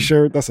a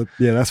t-shirt.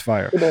 That's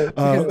fire.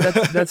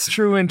 That's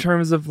true in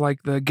terms of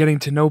like the getting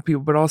to know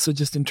people, but also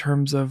just in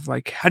terms of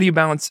like, how do you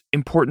balance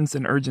importance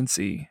and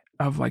urgency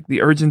of like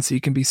the urgency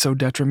can be so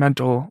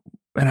detrimental,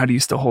 and how do you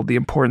still hold the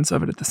importance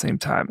of it at the same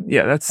time?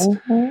 Yeah, that's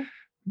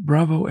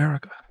bravo,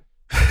 Erica.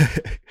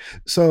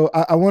 So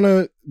I want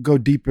to go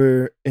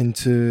deeper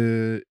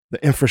into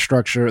the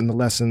infrastructure and the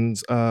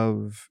lessons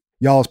of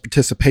y'all's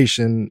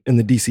participation in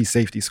the DC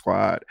Safety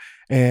Squad.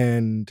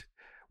 And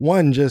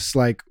one, just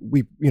like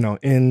we,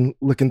 in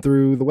looking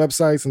through the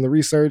websites and the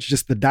research,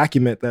 just the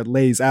document that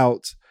lays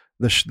out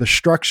the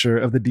structure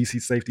of the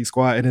DC Safety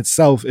Squad in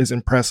itself is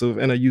impressive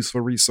and a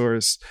useful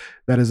resource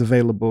that is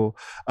available.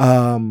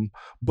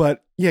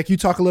 But yeah, can you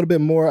talk a little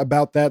bit more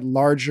about that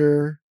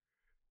larger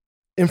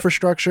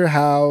infrastructure,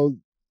 how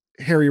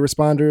Harriet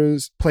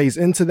Responders plays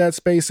into that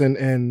space,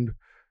 and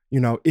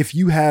if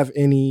you have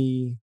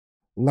any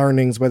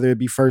learnings, whether it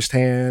be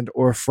firsthand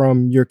or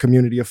from your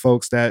community of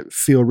folks that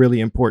feel really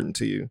important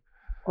to you?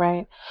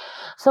 Right.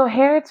 So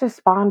Harriet's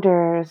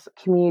Responders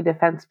Community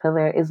Defense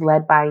Pillar is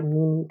led by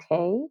Nini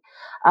Tay,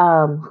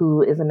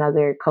 who is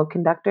another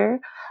co-conductor.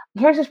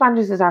 Harriet's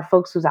Responders is our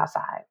folks who's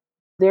outside.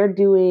 They're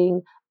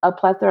doing a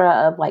plethora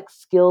of like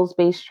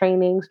skills-based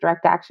trainings,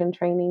 direct action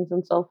trainings,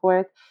 and so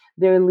forth.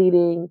 They're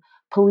leading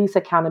police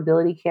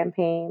accountability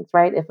campaigns,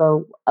 right? If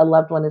a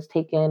loved one is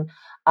taken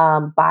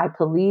by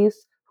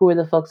police, who are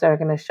the folks that are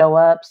going to show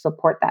up,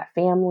 support that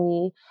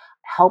family,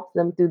 help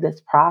them through this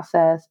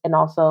process, and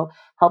also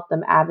help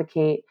them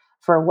advocate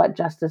for what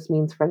justice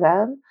means for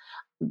them.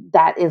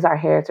 That is our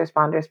Harriet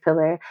Responders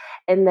pillar.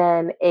 And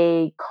then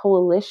a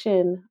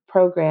coalition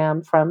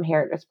program from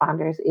Harriet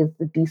Responders is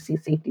the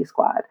DC Safety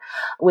Squad,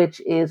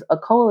 which is a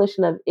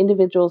coalition of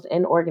individuals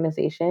and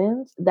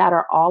organizations that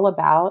are all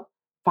about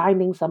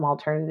finding some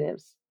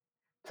alternatives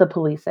to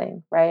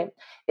policing, right?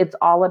 It's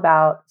all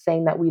about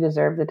saying that we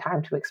deserve the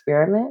time to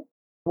experiment,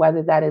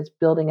 whether that is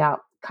building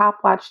out cop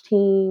watch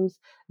teams,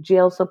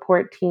 jail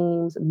support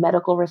teams,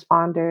 medical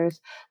responders,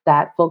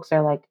 that folks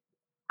are like,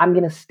 I'm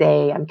going to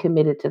stay, I'm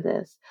committed to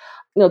this.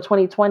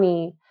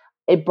 2020,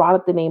 it brought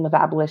up the name of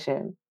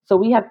abolition. So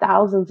we have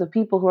thousands of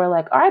people who are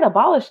like, all right,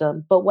 abolish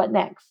them, but what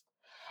next?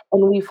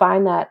 And we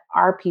find that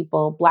our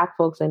people, Black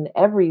folks in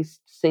every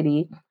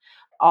city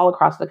all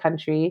across the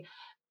country,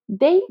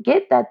 they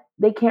get that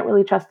they can't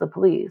really trust the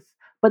police,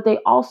 but they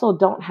also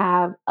don't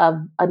have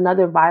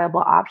another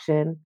viable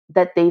option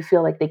that they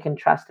feel like they can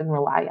trust and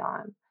rely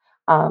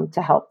on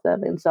to help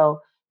them. And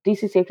so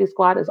DC Safety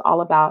Squad is all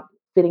about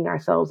fitting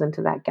ourselves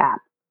into that gap.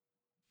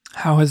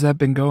 How has that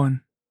been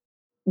going?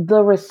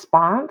 The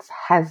response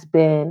has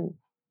been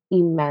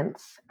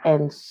immense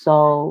and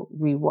so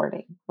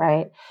rewarding,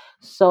 right?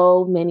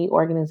 So many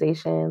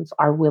organizations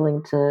are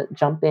willing to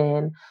jump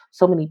in.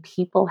 So many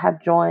people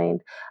have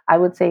joined. I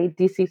would say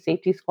DC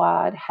Safety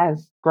Squad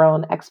has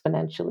grown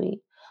exponentially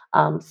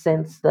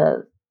since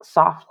the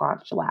soft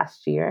launch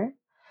last year.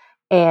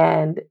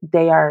 And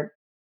they are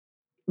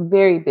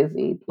very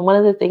busy. One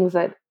of the things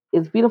that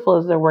is beautiful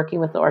is they're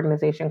working with an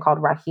organization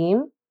called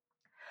Rahim.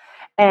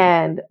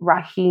 And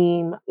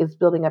Rahim is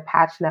building a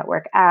patch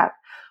network app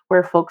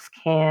where folks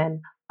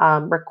can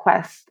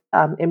request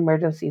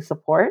emergency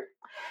support.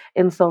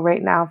 And so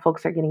right now,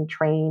 folks are getting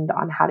trained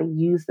on how to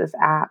use this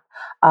app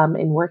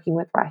and working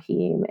with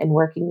Rahim and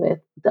working with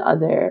the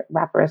other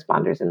rapper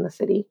responders in the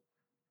city.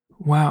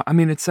 Wow. I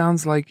mean, it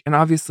sounds like, and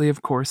obviously,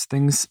 of course,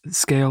 things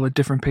scale at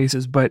different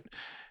paces, but,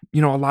 a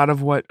lot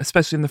of what,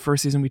 especially in the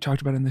first season we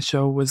talked about in the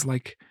show, was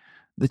like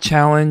the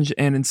challenge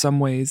and in some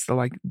ways the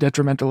like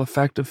detrimental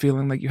effect of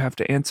feeling like you have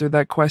to answer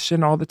that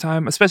question all the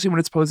time, especially when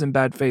it's posed in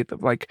bad faith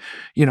of like,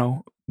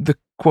 the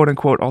quote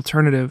unquote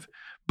alternative.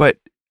 But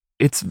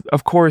it's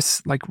of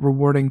course like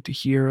rewarding to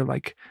hear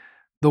like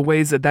the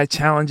ways that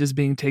challenge is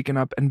being taken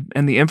up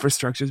and the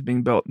infrastructure is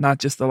being built, not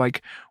just the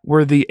like,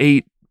 we're the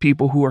 8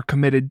 people who are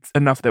committed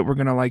enough that we're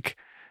going to like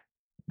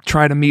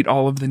try to meet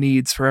all of the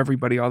needs for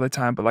everybody all the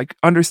time, but like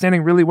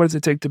understanding really what does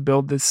it take to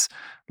build this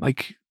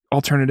like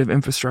alternative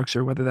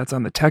infrastructure, whether that's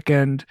on the tech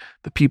end,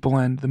 the people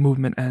end, the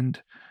movement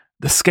end.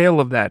 The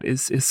scale of that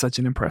is such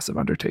an impressive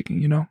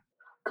undertaking,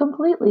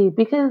 Completely,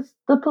 because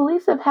the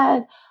police have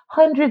had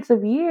hundreds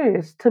of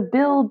years to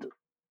build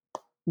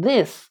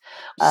this.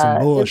 Some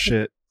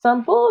bullshit.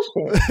 Some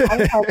bullshit.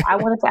 I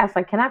wanted to ask,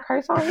 like, can I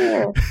curse on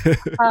here?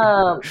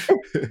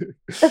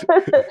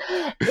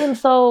 And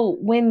so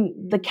when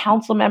the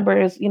council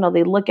members,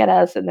 they look at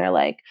us and they're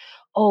like,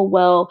 oh,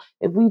 well,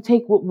 if we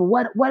take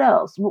what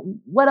else?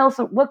 What else?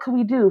 What could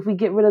we do if we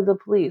get rid of the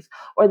police?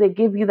 Or they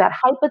give you that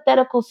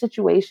hypothetical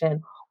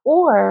situation.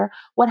 Or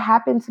what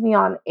happened to me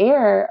on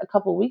air a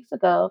couple of weeks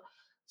ago,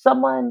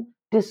 someone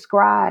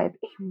described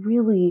a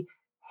really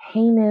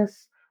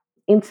heinous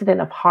incident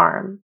of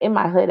harm in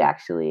my hood,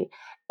 actually,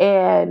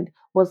 and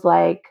was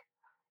like,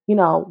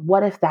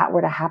 what if that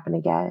were to happen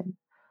again?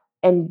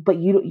 But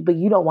you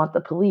don't want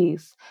the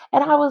police.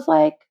 And I was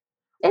like,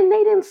 and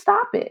they didn't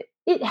stop it.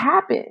 It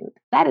happened.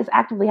 That is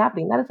actively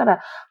happening. That is not a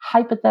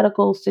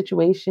hypothetical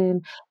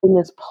situation in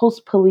this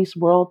post-police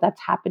world that's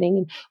happening,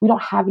 and we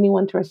don't have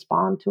anyone to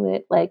respond to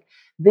it. Like,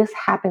 this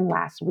happened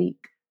last week.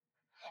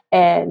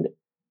 And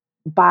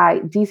by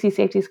DC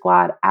Safety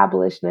Squad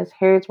abolitionist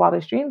Harriet's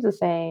Wildest Dreams is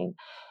saying,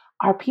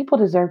 our people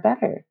deserve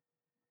better.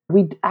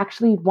 We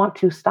actually want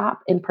to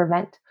stop and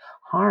prevent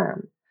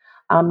harm,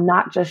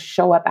 not just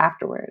show up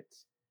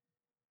afterwards.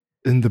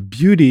 And the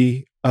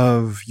beauty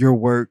of your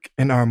work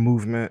and our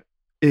movement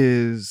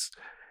is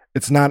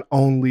it's not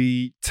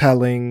only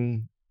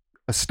telling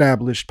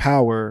established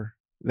power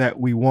that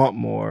we want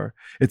more,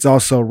 it's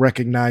also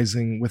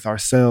recognizing with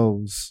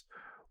ourselves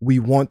we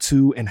want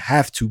to and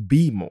have to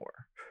be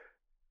more.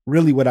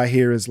 Really what I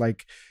hear is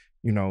like,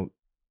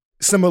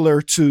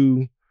 similar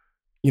to,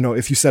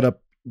 if you set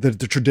up the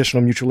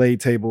traditional mutual aid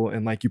table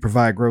and like you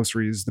provide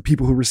groceries, the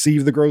people who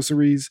receive the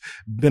groceries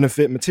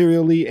benefit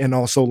materially and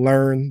also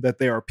learn that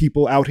there are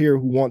people out here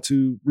who want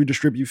to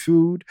redistribute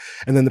food.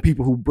 And then the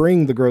people who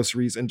bring the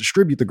groceries and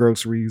distribute the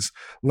groceries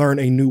learn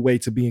a new way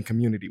to be in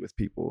community with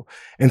people.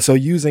 And so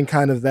using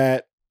kind of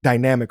that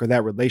dynamic or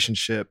that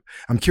relationship.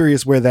 I'm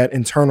curious where that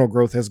internal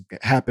growth has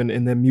happened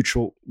in the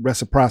mutual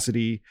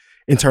reciprocity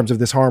in terms of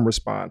this harm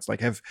response.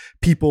 Like, have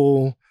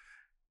people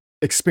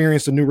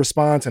experienced a new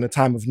response in a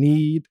time of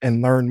need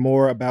and learned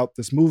more about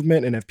this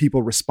movement? And have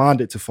people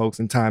responded to folks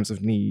in times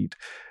of need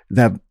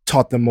that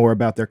taught them more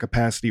about their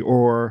capacity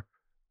or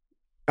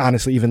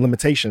honestly even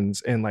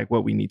limitations in like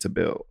what we need to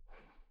build?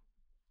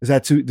 Does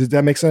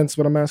that make sense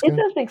what I'm asking? It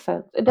does make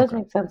sense. It does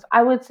make sense.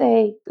 I would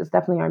say it's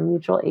definitely our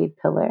mutual aid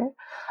pillar,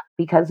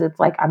 because it's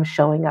like I'm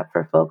showing up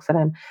for folks and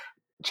I'm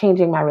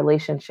changing my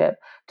relationship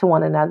to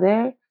one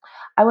another.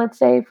 I would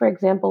say, for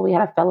example, we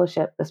had a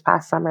fellowship this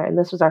past summer, and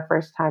this was our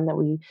first time that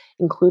we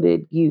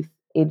included youth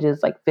ages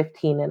like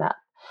 15 and up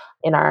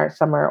in our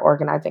summer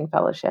organizing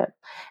fellowship.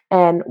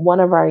 And one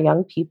of our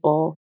young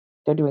people,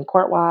 they're doing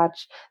court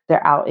watch,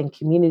 they're out in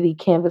community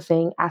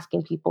canvassing,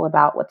 asking people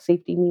about what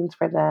safety means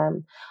for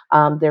them.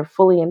 They're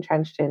fully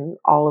entrenched in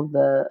all of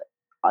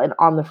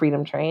on the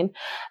freedom train.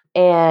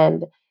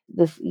 And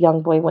this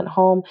young boy went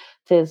home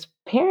to his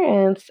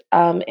parents,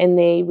 and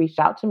they reached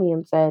out to me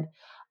and said,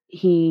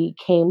 he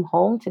came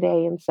home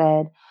today and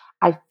said,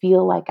 I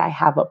feel like I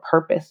have a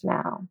purpose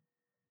now.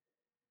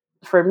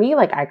 For me,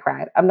 like, I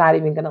cried. I'm not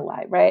even going to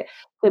lie, right?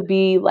 To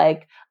be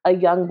like a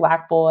young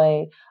Black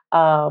boy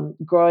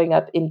growing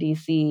up in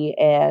DC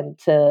and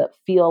to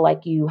feel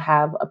like you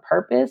have a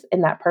purpose,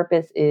 and that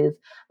purpose is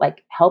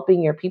like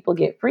helping your people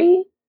get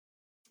free,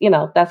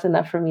 that's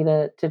enough for me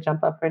to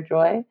jump up for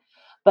joy.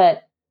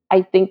 But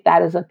I think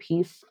that is a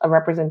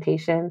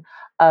representation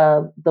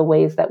of the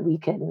ways that we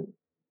can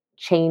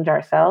change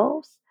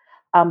ourselves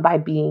by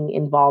being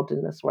involved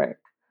in this work.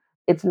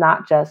 It's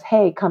not just,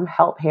 hey, come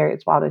help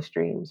Harriet's Wildest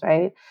Dreams,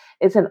 right?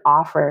 It's an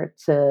offer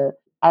to,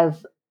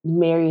 as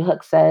Mary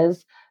Hook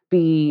says,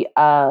 be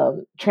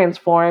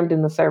transformed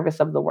in the service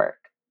of the work,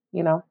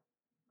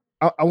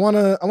 I want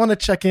to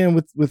check in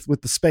with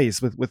the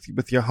space,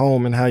 with your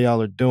home and how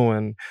y'all are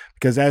doing,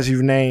 because as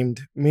you've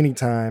named many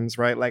times,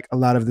 right, like a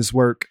lot of this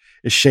work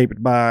is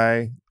shaped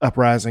by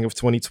Uprising of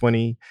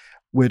 2020,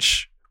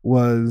 which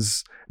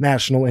was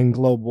national and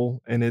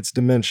global in its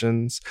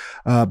dimensions.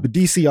 But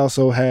DC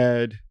also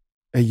had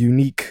a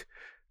unique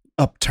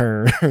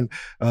upturn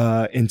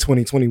in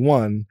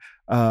 2021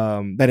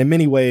 that in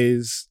many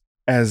ways,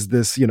 as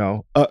this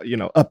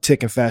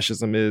uptick in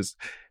fascism is,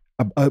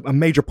 a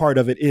major part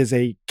of it is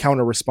a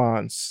counter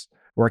response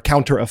or a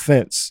counter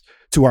offense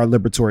to our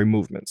liberatory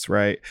movements,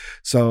 right?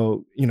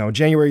 So,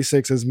 January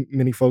 6th, as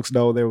many folks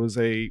know, there was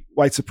a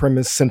white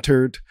supremacist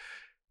centered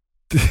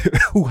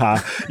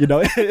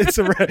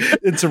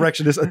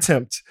insurrectionist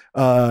attempt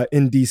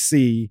in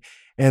DC.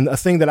 And a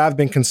thing that I've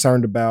been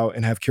concerned about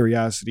and have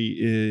curiosity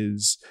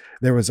is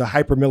there was a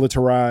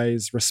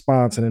hyper-militarized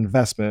response and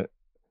investment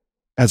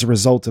as a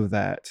result of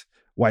that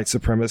white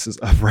supremacist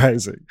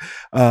uprising.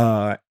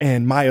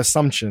 And my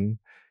assumption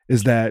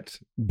is that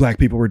Black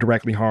people were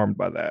directly harmed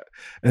by that.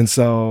 And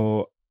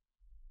so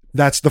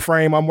that's the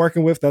frame I'm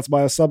working with. That's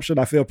my assumption.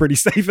 I feel pretty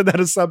safe in that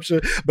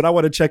assumption. But I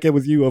want to check in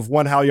with you of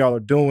one, how y'all are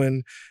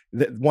doing.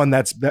 One,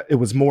 that it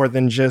was more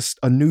than just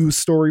a news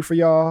story for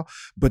y'all.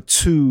 But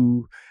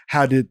two,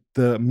 how did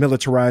the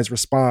militarized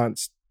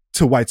response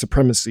to white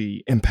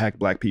supremacy impact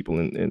Black people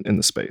in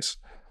the space?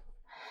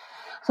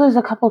 So there's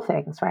a couple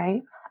things,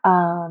 right?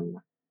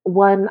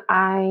 One,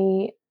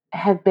 I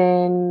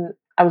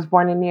was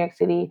born in New York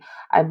City.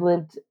 I've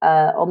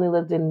only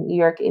lived in New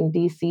York, in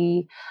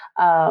DC.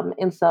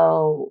 And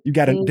so you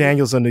got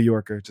Daniel's a New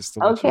Yorker, just to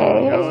let you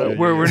know.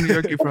 Where in New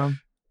York you from?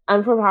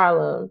 I'm from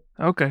Harlem.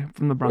 Okay,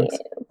 from the Bronx.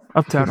 Yeah.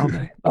 Uptown all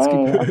day. Let's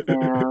keep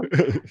Uptown.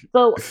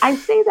 So I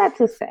say that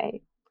to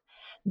say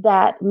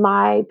that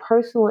my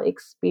personal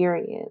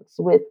experience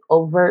with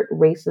overt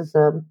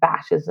racism,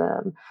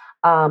 fascism,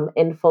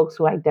 and folks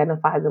who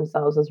identify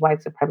themselves as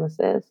white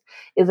supremacists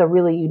is a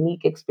really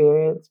unique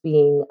experience,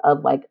 being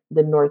of like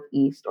the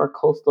Northeast or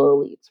coastal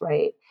elites,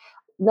 right?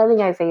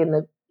 Nothing I say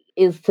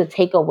is to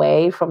take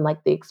away from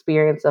like the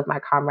experience of my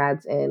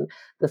comrades in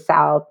the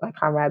South, my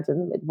comrades in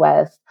the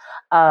Midwest.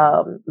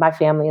 My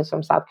family is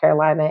from South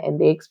Carolina,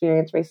 and they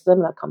experience racism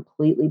in a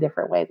completely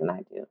different way than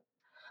I do.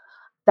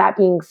 That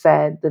being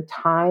said, the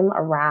time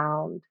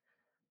around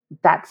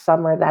that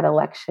summer, that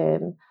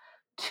election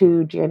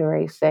to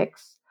January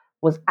 6th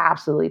was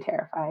absolutely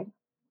terrifying.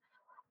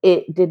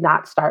 It did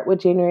not start with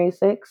January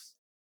 6th.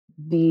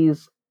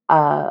 These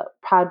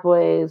Proud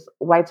Boys,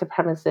 white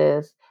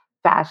supremacists,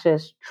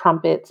 fascist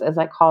trumpets, as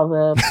I call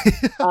them.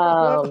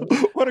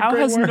 What a How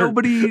great has word.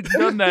 nobody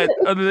done that?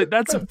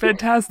 That's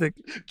fantastic.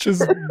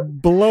 Just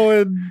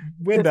blowing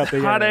wind out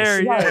the Hot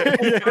air,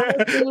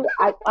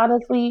 I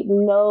honestly,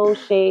 no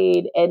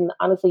shade and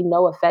honestly,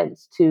 no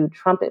offense to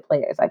trumpet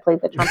players. I played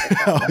the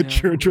trumpet.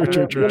 True.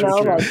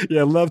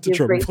 Yeah, love to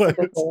trumpet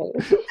players.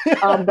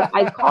 But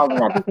I call them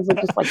that because of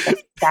just like the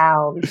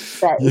sound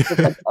that it's just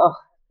like, oh,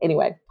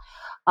 anyway.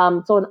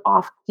 So an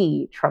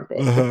off-key trumpet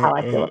is how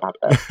I feel about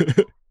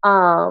this.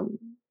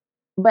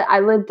 But I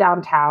lived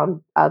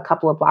downtown, a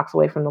couple of blocks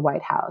away from the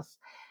White House.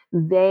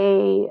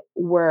 They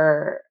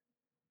were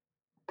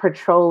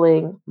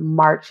patrolling,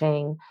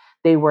 marching.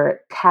 They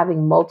were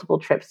having multiple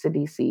trips to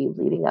DC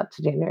leading up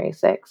to January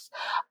 6th.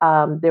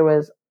 There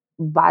was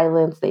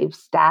violence. They've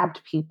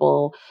stabbed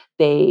people.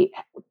 They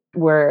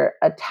were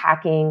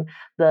attacking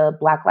the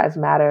Black Lives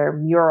Matter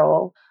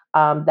mural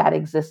that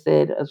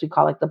existed, as we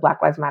call it, the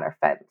Black Lives Matter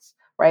fence.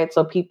 Right.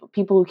 So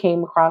people who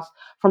came across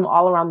from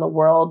all around the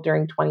world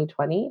during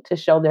 2020 to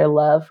show their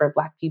love for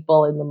Black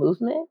people in the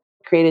movement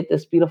created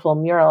this beautiful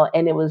mural.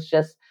 And it was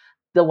just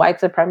the white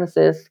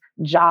supremacist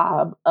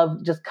job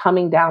of just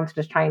coming down to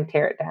just try and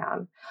tear it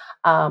down.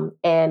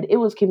 And it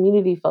was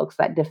community folks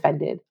that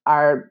defended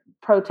our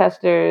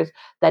protesters,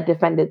 that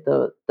defended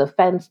the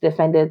fence,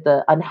 defended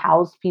the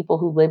unhoused people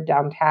who lived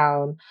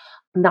downtown,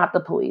 not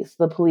the police.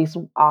 The police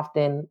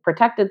often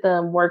protected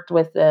them, worked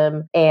with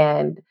them,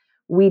 and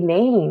we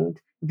named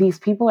these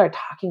people are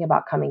talking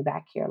about coming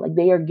back here. Like,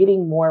 they are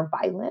getting more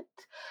violent.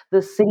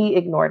 The city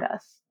ignored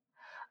us.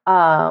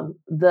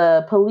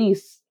 The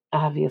police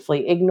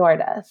obviously ignored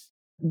us.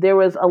 There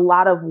was a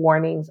lot of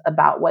warnings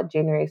about what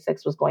January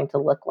 6th was going to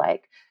look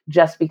like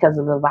just because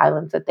of the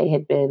violence that they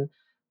had been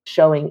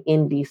showing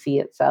in DC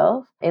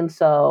itself. And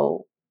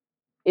so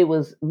it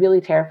was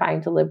really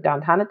terrifying to live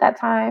downtown at that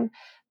time,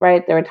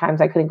 right? There were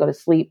times I couldn't go to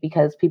sleep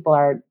because people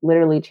are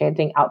literally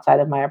chanting outside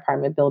of my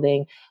apartment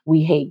building,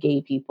 "We hate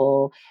gay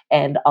people,"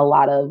 and a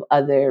lot of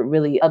other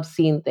really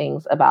obscene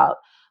things about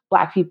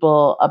Black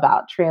people,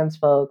 about trans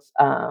folks,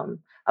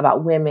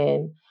 about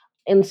women.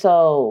 And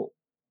so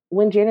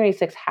when January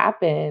 6th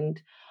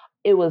happened,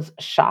 it was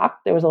shock.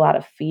 There was a lot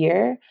of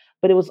fear,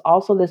 but it was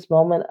also this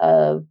moment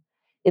of,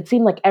 it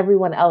seemed like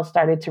everyone else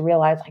started to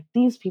realize, like,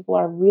 these people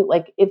are real.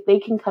 Like, if they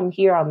can come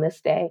here on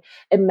this day,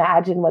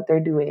 imagine what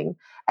they're doing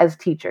as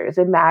teachers,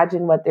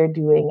 imagine what they're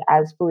doing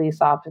as police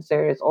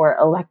officers or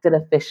elected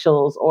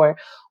officials, or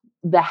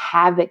the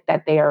havoc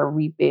that they are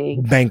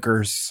reaping.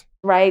 Bankers.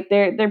 Right?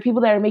 They're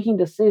people that are making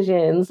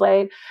decisions.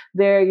 Like,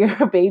 they're your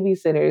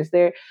babysitters.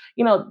 They're,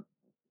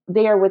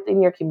 they are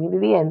within your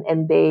community,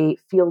 and they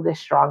feel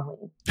this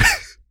strongly.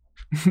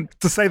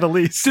 To say the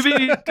least. To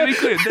be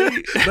clear,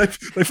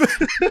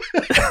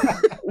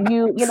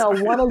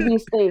 one of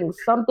these things,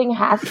 something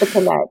has to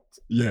connect.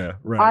 Yeah,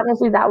 right.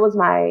 Honestly,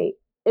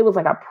 it was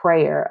like a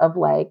prayer of,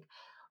 like,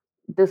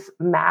 this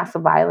mass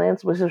of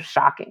violence was just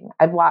shocking.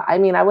 I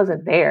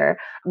wasn't there.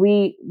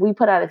 We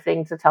put out a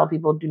thing to tell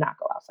people, do not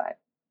go outside.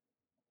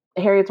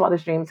 Harriet's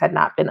Wildest Dreams had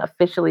not been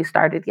officially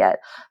started yet,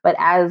 but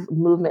as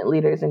movement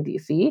leaders in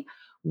DC,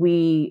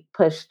 we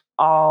pushed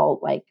all,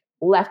 like,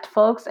 left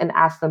folks and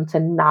asked them to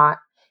not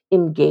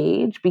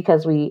engage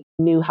because we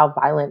knew how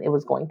violent it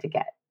was going to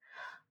get.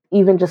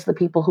 Even just the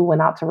people who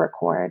went out to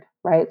record,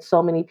 right?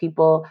 So many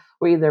people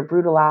were either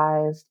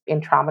brutalized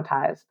and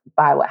traumatized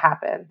by what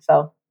happened.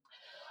 So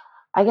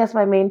I guess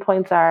my main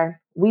points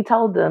are, we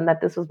told them that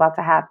this was about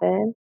to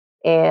happen.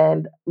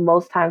 And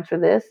most times for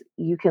this,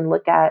 you can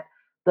look at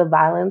the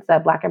violence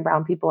that Black and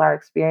brown people are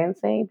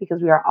experiencing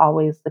because we are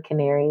always the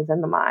canaries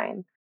in the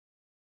mine.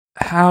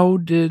 How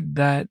did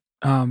that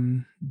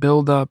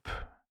build up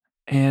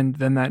and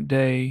then that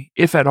day,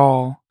 if at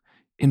all,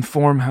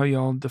 inform how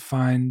y'all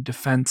define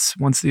defense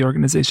once the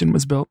organization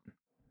was built?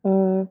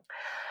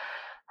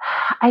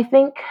 I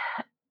think,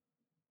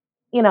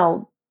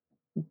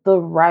 the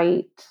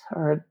right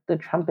or the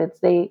trumpets,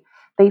 they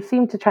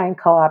seem to try and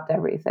co-opt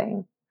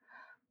everything.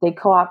 They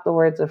co-opt the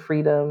words of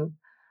freedom,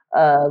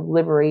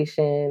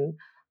 liberation.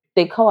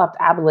 They co-opt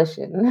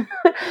abolition.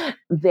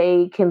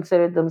 They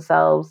considered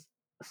themselves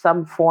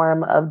some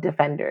form of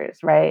defenders,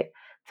 right?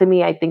 To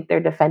me, I think they're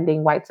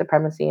defending white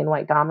supremacy and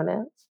white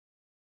dominance.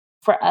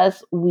 For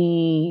us,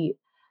 we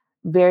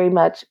very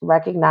much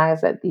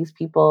recognize that these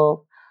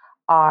people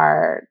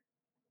are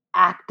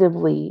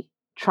actively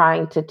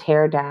trying to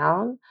tear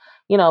down.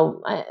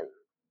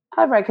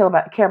 However, I care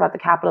about the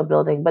Capitol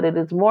building, but it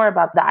is more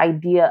about the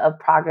idea of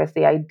progress,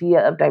 the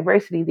idea of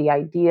diversity, the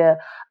idea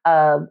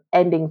of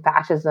ending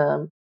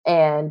fascism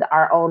and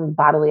our own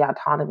bodily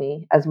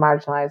autonomy as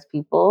marginalized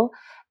people.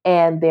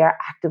 And they are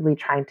actively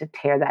trying to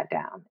tear that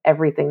down,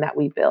 everything that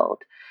we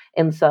build.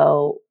 And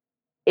so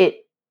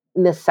it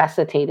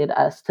necessitated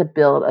us to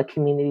build a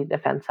community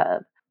defense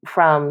hub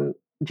from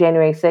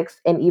January 6th,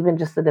 and even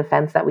just the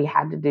defense that we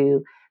had to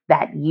do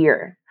that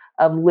year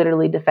of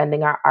literally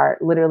defending our art,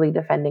 literally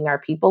defending our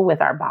people with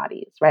our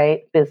bodies,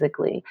 right?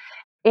 Physically.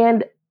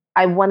 And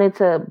I wanted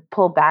to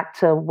pull back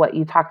to what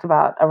you talked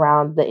about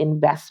around the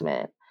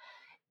investment.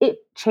 It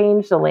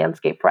changed the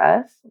landscape for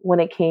us when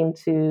it came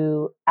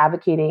to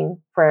advocating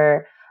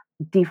for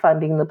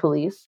defunding the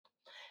police.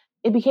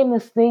 It became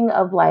this thing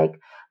of, like,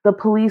 the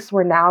police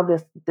were now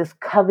this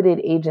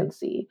coveted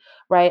agency,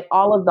 right?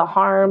 All of the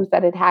harms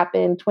that had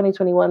happened,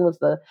 2021 was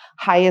the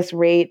highest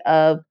rate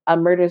of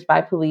murders by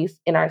police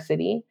in our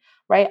city,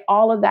 right?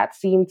 All of that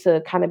seemed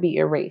to kind of be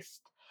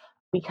erased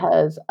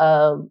because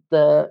of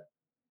the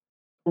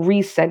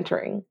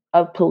recentering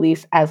of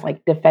police as,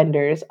 like,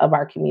 defenders of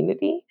our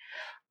community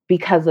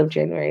because of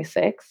January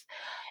 6th.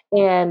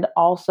 And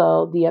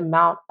also the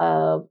amount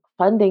of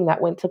funding that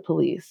went to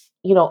police,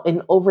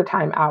 in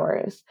overtime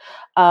hours.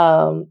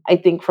 I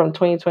think from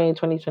 2020 to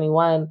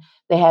 2021,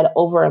 they had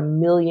over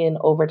 1 million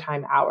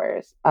overtime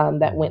hours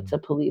that went to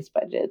police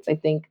budgets. I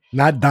think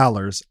not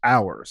dollars,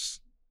 hours.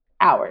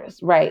 Hours,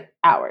 right?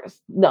 Hours.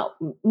 No,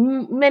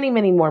 many,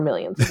 many more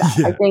millions of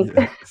that. I think.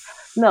 Yeah.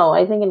 No,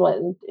 I think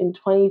in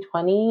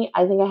 2020,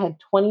 I think I had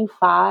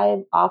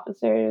 25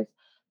 officers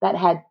that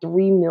had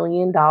 $3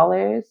 million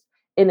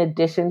in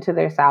addition to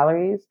their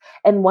salaries,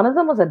 and one of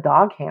them was a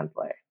dog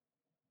handler.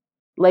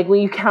 Like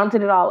when you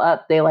counted it all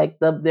up, they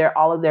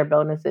all of their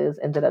bonuses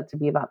ended up to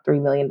be about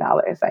 $3 million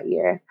that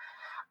year.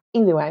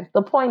 Anyway,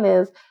 the point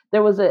is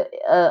there was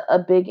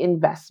a big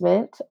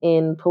investment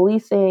in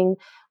policing,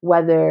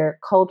 whether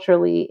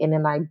culturally in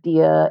an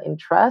idea, in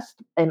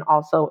trust, and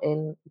also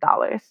in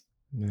dollars.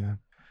 Yeah.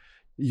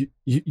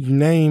 You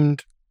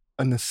named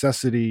a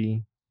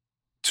necessity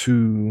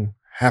to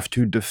have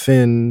to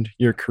defend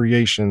your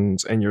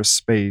creations and your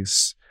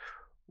space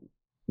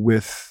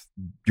with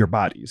your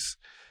bodies.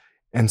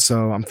 And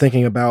so I'm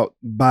thinking about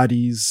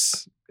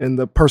bodies in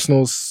the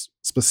personal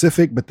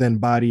specific, but then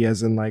body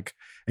as in like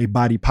a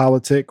body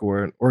politic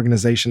or an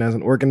organization as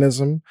an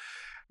organism.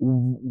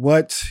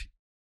 What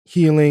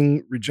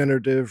healing,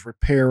 regenerative,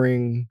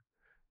 repairing,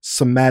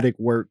 somatic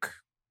work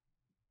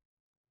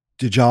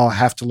did y'all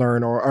have to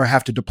learn or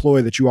have to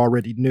deploy that you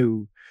already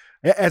knew?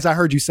 As I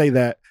heard you say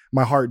that,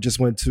 my heart just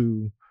went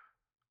to,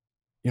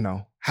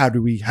 how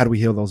do we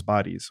heal those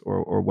bodies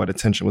or what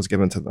attention was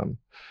given to them?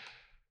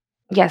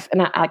 Yes.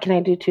 And can I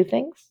do two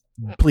things?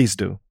 Please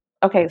do.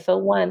 Okay. So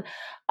one,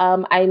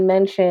 I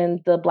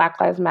mentioned the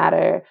Black Lives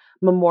Matter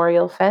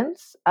memorial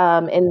fence,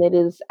 and it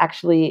is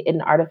actually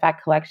an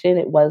artifact collection.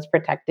 It was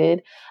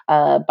protected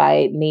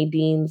by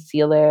Nadine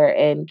Sealer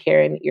and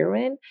Karen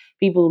Irwin.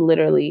 People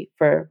literally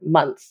for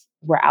months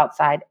were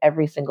outside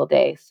every single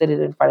day,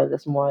 sitting in front of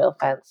this memorial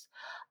fence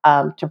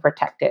to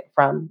protect it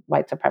from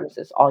white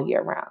supremacists all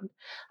year round.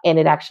 And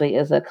it actually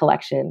is a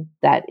collection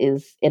that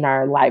is in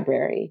our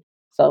library.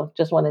 So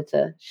just wanted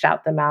to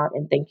shout them out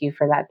and thank you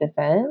for that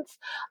defense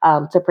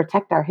to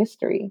protect our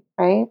history,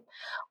 right?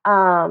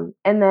 And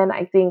then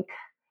I think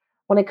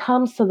when it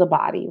comes to the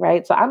body,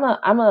 right? So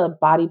I'm a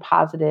body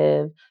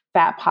positive,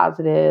 fat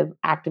positive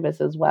activist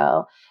as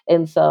well.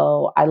 And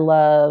so I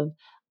love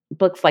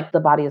books like The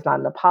Body Is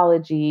Not an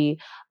Apology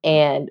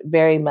and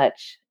very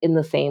much in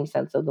the same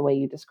sense of the way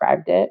you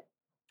described it.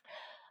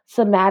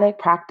 Somatic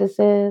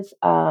practices,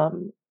 I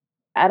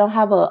don't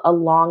have a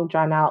long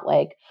drawn out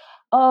like,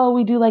 oh,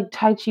 we do like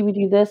Tai Chi, we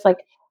do this. Like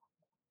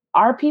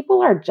our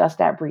people are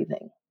just at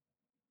breathing.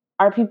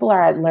 Our people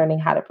are at learning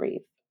how to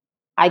breathe.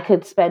 I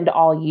could spend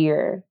all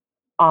year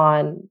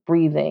on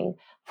breathing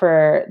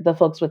for the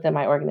folks within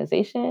my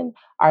organization,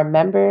 our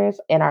members,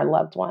 and our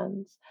loved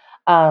ones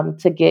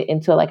to get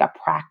into like a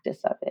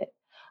practice of it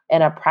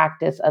and a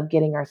practice of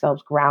getting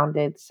ourselves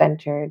grounded,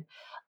 centered.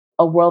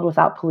 A world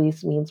without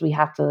police means we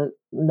have to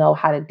know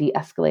how to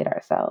de-escalate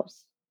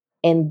ourselves.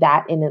 And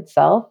that in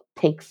itself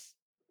takes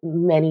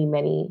many,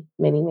 many,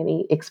 many,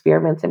 many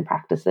experiments and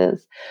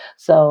practices.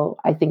 So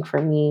I think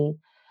for me,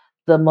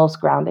 the most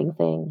grounding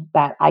thing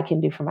that I can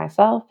do for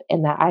myself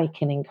and that I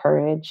can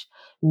encourage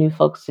new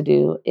folks to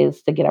do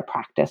is to get a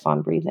practice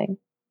on breathing.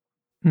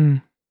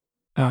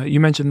 You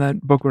mentioned that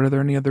book. What are there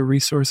any other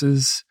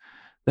resources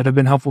that have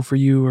been helpful for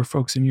you or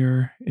folks in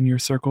your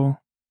circle?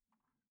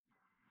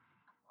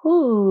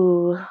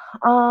 Ooh,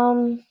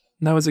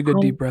 that was a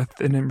good deep breath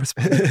and in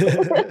respect.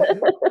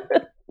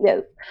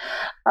 Yes.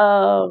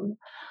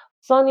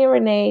 Sonia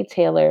Renee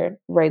Taylor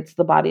writes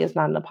The Body Is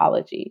Not an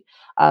Apology.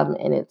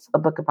 And it's a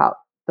book about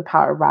the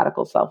power of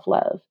radical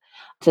self-love,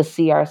 to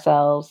see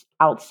ourselves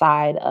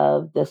outside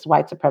of this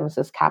white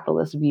supremacist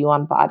capitalist view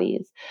on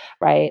bodies,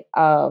 right?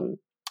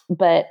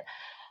 But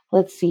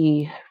let's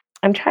see.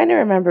 I'm trying to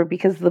remember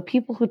because the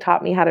people who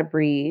taught me how to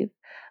breathe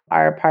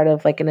are a part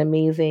of like an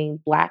amazing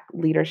Black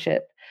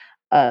leadership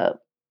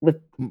with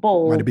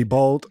Bold. Might it be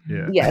Bold?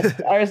 Yeah. Yes.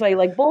 I was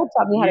like Bold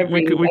taught me how to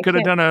breathe. We could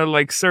have done a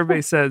like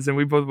survey says, and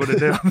we both would have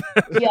done.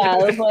 Yeah, I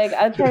was like,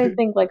 I'm trying to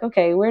think like,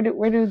 okay, where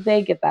do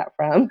they get that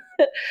from?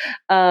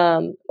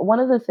 One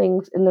of the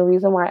things, and the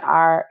reason why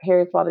our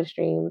Harriet's Wildest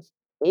Dreams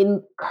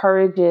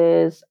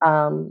encourages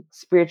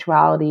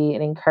spirituality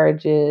and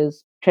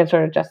encourages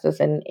transformative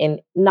justice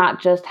and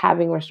not just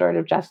having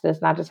restorative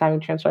justice, not just having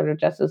transformative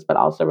justice, but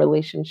also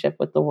relationship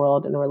with the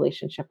world and a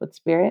relationship with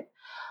spirit,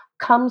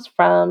 comes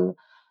from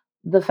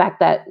the fact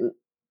that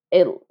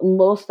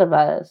most of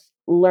us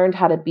learned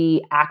how to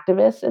be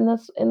activists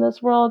in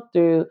this world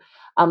through,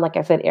 like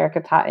I said,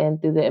 Erica Totten,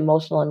 through the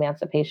emotional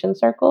emancipation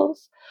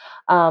circles.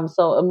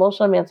 So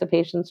emotional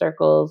emancipation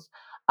circles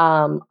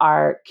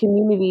are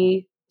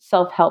community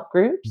self-help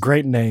groups.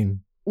 Great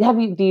name.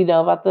 Do you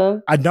know about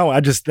them? I know.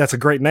 That's a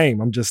great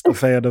name. I'm just a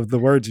fan of the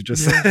words you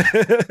just said.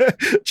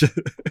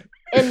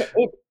 And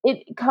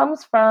it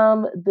comes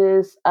from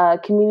this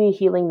community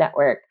healing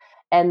network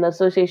and the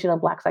Association of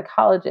Black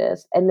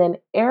Psychologists. And then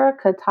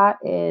Erica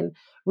Totten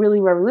really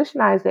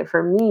revolutionized it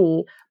for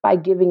me by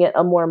giving it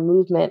a more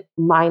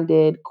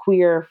movement-minded,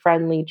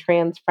 queer-friendly,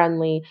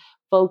 trans-friendly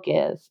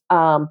focus.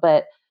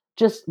 But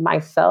just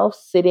myself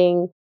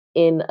sitting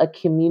in a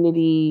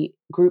community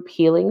group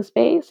healing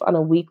space on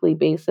a weekly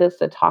basis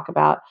to talk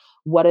about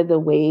what are the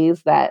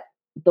ways that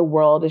the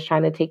world is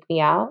trying to take me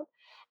out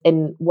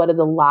and what are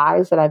the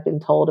lies that I've been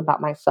told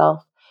about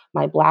myself,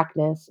 my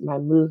Blackness, my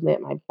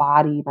movement, my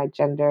body, my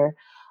gender.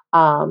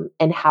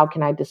 And how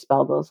can I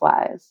dispel those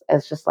lies?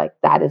 It's just like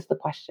that is the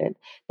question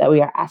that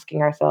we are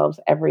asking ourselves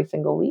every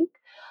single week.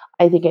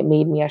 I think it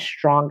made me a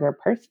stronger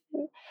person,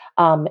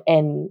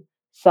 and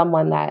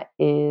someone that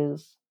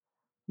is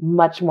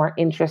much more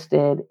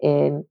interested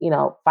in,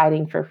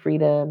 fighting for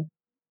freedom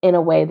in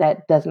a way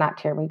that does not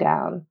tear me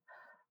down.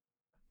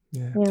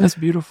 Yeah. That's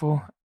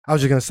beautiful. I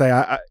was just going to say,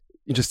 I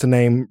just to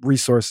name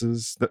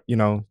resources that,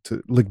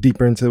 to look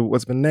deeper into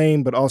what's been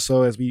named, but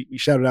also as we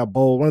shouted out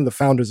Bold, one of the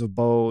founders of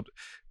Bold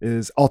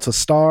is Alta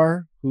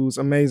Star, who's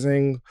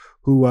amazing,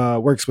 who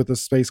works with a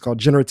space called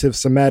Generative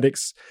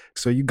Somatics.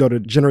 So you go to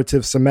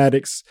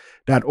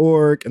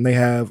generativesomatics.org and they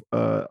have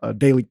a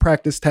daily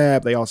practice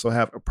tab. They also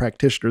have a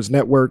practitioners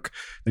network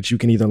that you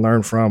can either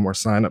learn from or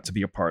sign up to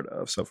be a part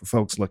of. So for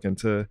folks looking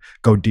to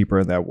go deeper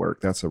in that work,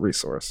 that's a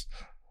resource.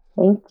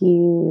 Thank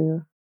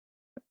you.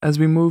 As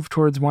we move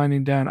towards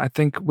winding down, I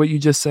think what you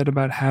just said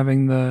about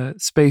having the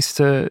space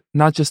to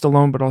not just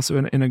alone, but also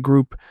in a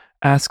group,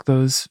 ask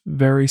those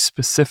very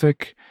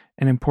specific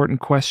and important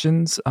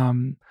questions.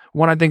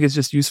 One I think is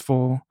just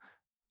useful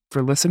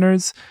for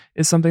listeners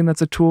is something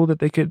that's a tool that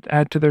they could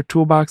add to their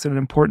toolbox and an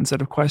important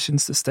set of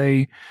questions to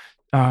stay,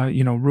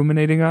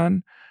 ruminating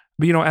on.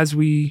 But, as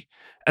we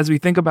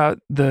think about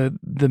the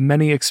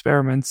many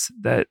experiments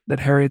that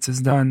Harriet's has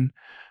done,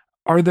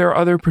 are there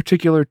other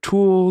particular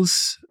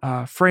tools,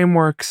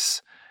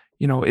 frameworks,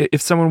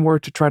 if someone were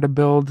to try to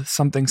build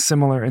something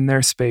similar in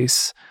their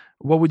space,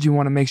 what would you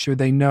want to make sure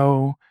they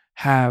know,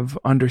 have,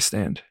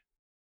 understand?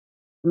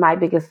 My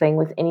biggest thing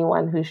with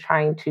anyone who's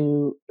trying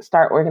to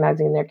start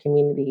organizing their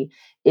community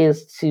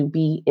is to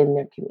be in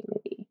their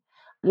community.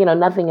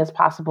 Nothing is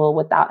possible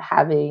without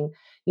having,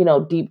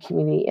 deep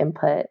community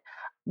input.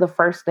 The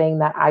first thing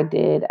that I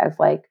did as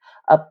like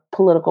a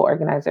political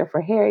organizer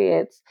for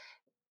Harriet's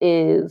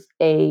is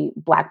a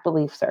Black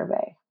belief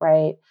survey,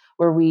 right?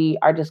 Where we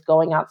are just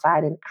going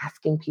outside and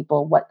asking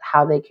people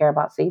how they care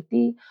about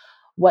safety,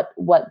 what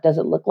does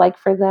it look like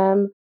for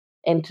them,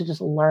 and to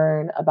just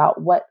learn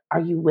about what are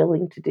you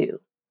willing to do.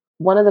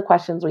 One of the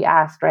questions we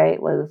asked,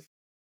 right, was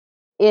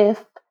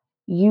if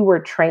you were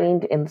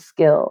trained and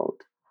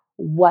skilled,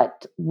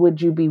 what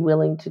would you be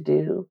willing to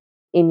do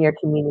in your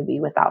community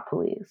without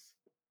police?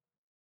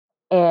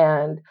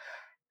 And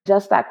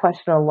just that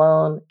question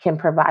alone can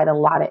provide a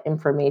lot of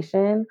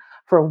information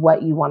for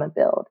what you want to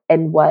build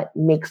and what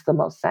makes the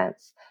most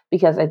sense.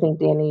 Because I think,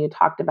 Danny, you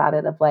talked about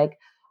it of like,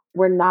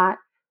 we're not,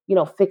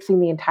 fixing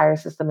the entire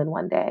system in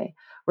one day.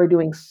 We're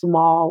doing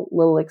small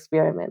little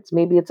experiments.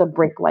 Maybe it's a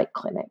brick light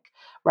clinic,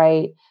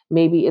 right?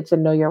 Maybe it's a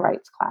know your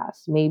rights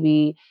class.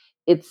 Maybe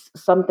it's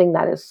something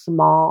that is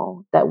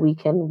small that we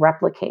can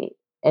replicate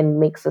and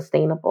make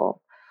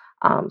sustainable.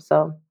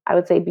 So I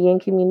would say be in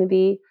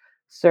community,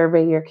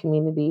 survey your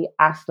community,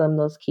 ask them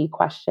those key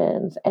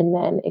questions, and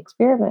then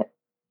experiment.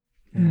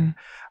 Yeah.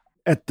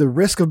 At the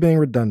risk of being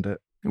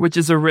redundant, which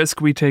is a risk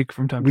we take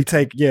from time to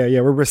time.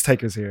 We're risk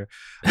takers here.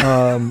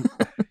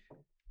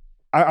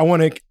 I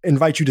want to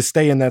invite you to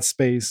stay in that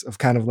space of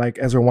kind of like,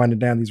 as we're winding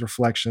down these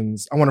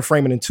reflections, I want to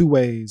frame it in two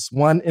ways.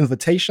 One,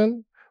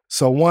 invitation.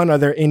 So one, are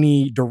there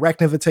any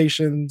direct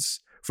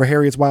invitations for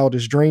Harriet's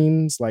Wildest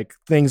Dreams, like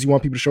things you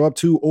want people to show up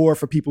to, or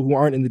for people who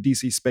aren't in the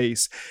DC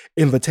space,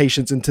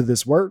 invitations into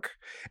this work?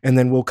 And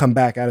then we'll come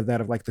back out of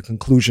that of like the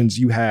conclusions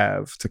you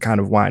have to kind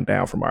of wind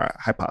down from our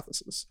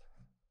hypothesis.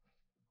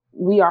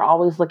 We are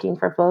always looking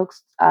for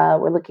folks.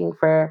 We're looking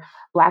for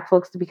Black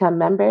folks to become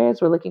members.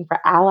 We're looking for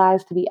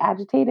allies to be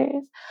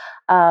agitators.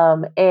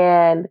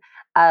 And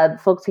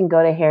folks can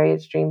go to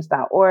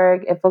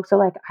harrietsdreams.org. If folks are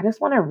like, I just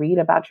want to read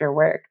about your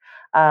work,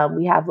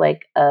 we have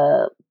like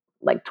a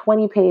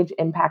 20-page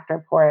impact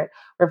report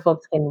where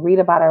folks can read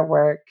about our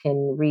work,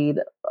 can read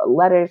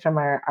letters from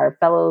our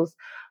fellows,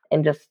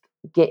 and just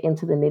get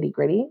into the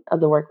nitty-gritty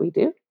of the work we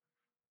do.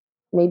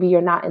 Maybe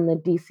you're not in the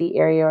DC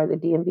area or the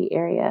DMV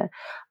area.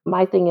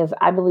 My thing is,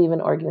 I believe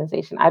in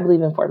organization. I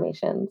believe in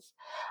formations.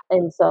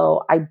 And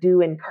so I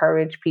do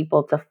encourage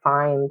people to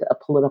find a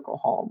political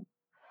home.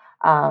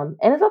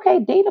 And it's okay,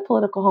 date a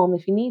political home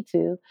if you need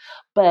to,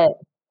 but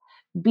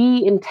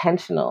be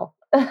intentional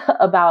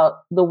about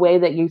the way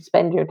that you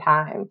spend your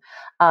time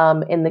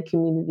in the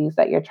communities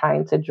that you're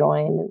trying to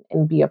join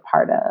and be a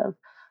part of.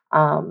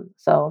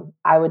 So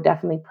I would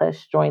definitely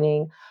push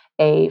joining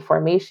a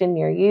formation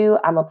near you.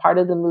 I'm a part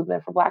of the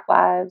movement for Black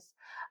Lives.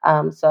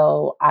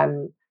 So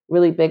I'm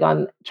really big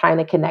on trying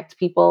to connect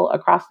people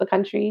across the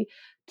country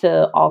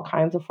to all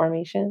kinds of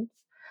formations.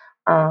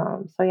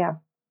 So yeah.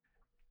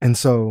 And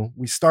so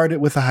we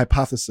started with a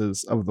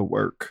hypothesis of the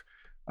work.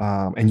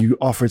 And you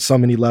offered so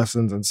many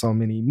lessons and so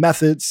many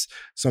methods,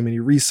 so many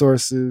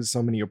resources,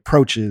 so many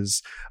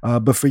approaches.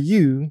 But for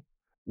you,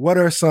 what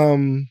are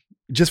some,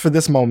 just for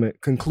this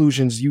moment,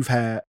 conclusions you've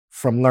had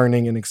from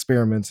learning and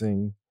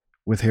experimenting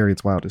with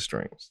Harriet's Wildest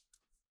Dreams?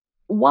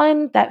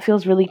 One, that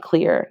feels really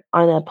clear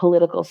on a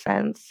political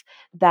sense,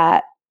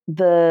 that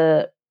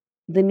the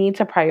need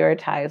to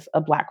prioritize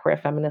a Black queer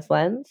feminist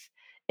lens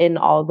in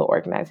all the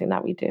organizing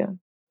that we do,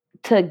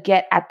 to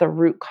get at the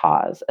root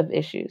cause of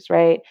issues,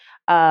 right?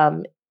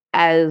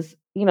 As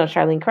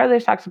Charlene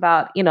Carruthers talks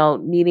about,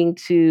 needing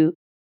to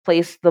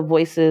place the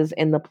voices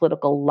in the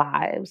political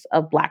lives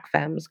of Black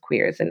femmes,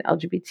 queers, and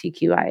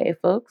LGBTQIA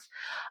folks.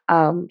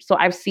 So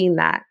I've seen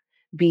that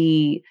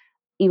be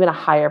even a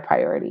higher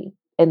priority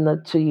in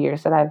the 2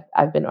 years that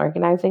I've been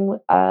organizing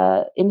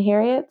in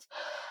Harriet.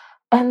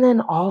 And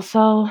then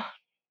also,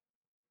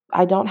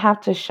 I don't have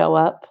to show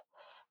up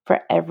for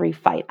every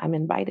fight I'm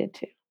invited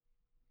to.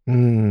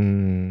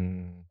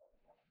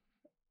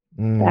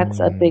 That's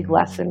a big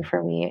lesson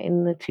for me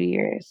in the 2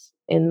 years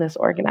in this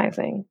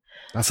organizing.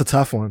 That's a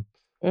tough one.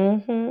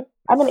 I'm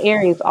an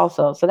Aries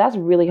also, so that's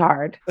really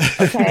hard.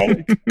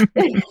 Okay.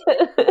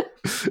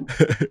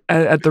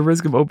 At the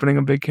risk of opening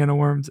a big can of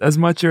worms, as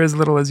much or as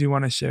little as you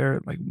want to share,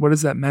 like, what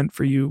has that meant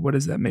for you? What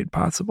has that made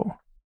possible?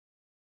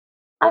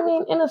 I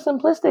mean, in a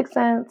simplistic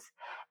sense,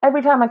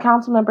 every time a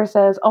council member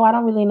says, "Oh, I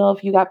don't really know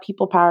if you got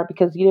people power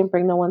because you didn't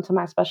bring no one to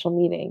my special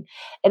meeting."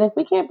 And if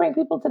we can't bring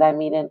people to that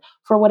meeting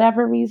for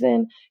whatever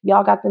reason,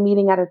 y'all got the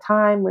meeting at a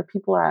time where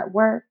people are at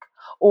work,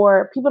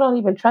 or people don't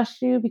even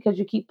trust you because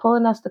you keep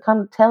pulling us to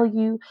come tell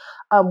you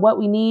what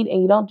we need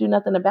and you don't do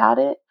nothing about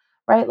it,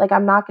 right? Like,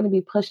 I'm not going to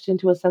be pushed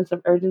into a sense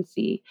of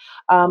urgency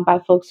by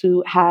folks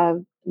who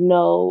have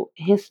no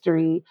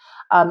history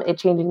in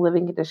changing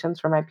living conditions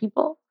for my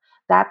people.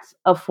 That's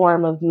a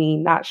form of me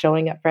not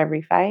showing up for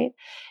every fight.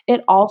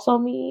 It also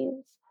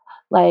means,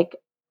 like,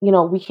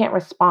 we can't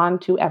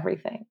respond to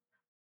everything.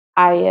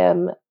 I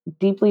am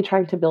deeply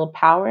trying to build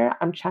power.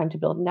 I'm trying to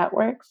build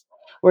networks.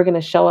 We're going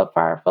to show up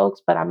for our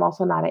folks, but I'm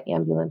also not an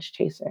ambulance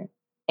chaser.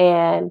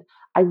 And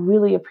I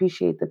really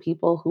appreciate the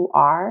people who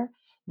are,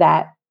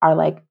 that are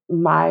like,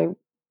 my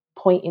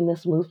point in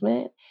this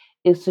movement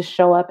is to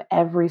show up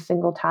every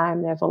single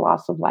time there's a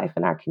loss of life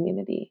in our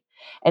community.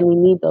 And we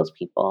need those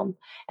people.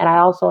 And I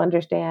also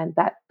understand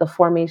that the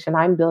formation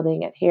I'm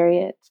building at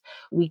Harriet,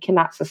 we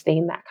cannot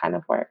sustain that kind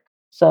of work.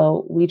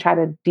 So we try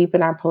to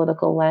deepen our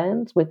political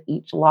lens with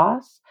each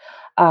loss,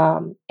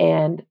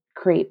 and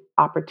create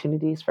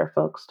opportunities for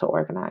folks to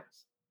organize.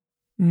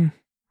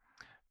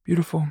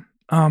 Beautiful.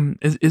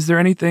 Is there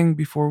anything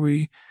before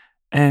we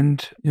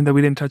end that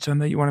we didn't touch on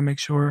that you want to make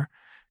sure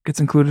gets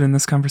included in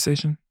this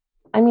conversation?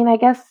 I mean, I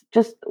guess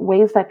just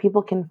ways that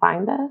people can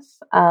find us.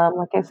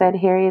 Like I said,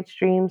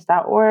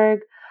 harrietstreams.org.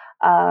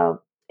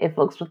 If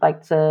folks would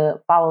like to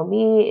follow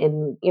me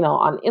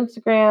on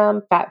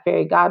Instagram, Fat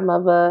Fairy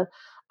Godmother,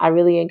 I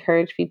really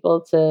encourage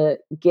people to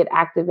get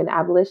active in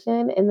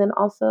abolition, and then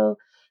also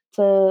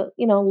to,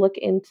 look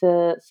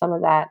into some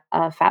of that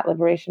fat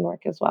liberation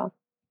work as well.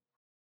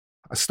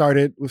 I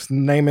started with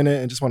naming it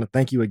and just want to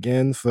thank you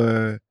again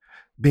for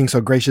being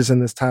so gracious in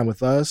this time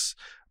with us,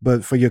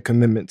 but for your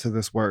commitment to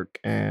this work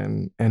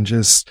and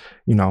just,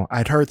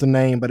 I'd heard the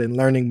name, but in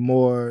learning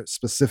more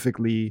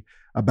specifically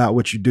about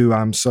what you do,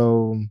 I'm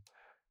so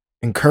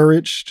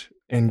encouraged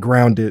and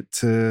grounded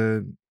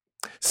to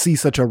see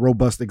such a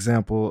robust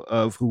example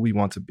of who we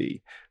want to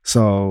be.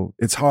 So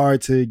it's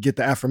hard to get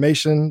the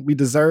affirmation we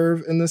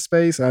deserve in this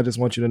space. I just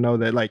want you to know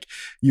that, like,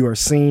 you are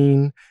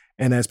seen.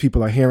 And as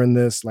people are hearing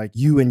this, like,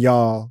 you and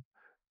y'all,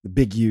 the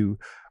big you,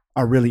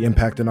 are really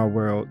impacting our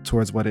world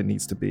towards what it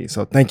needs to be.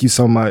 So thank you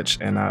so much.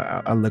 And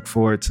I look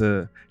forward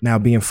to now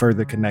being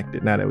further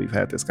connected now that we've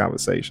had this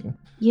conversation.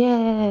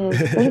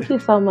 Yes. Thank you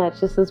so much.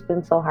 This has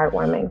been so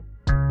heartwarming.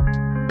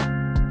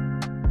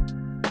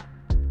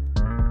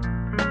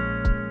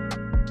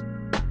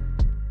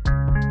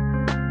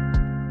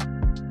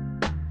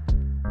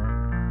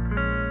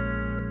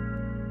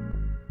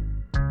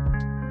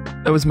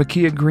 That was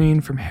Makia Green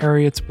from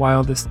Harriet's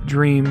Wildest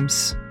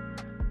Dreams.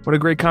 What a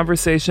great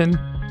conversation.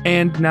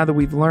 And now that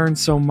we've learned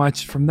so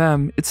much from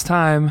them, it's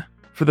time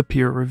for the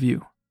peer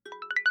review.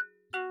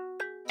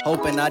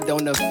 Hoping I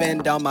don't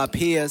offend all my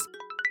peers.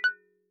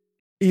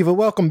 Eva,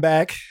 welcome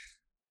back.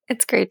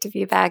 It's great to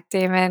be back,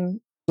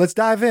 Damon. Let's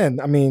dive in.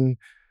 I mean,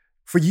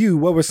 for you,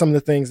 what were some of the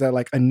things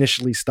that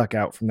initially stuck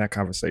out from that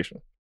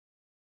conversation?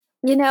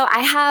 I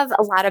have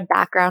a lot of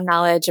background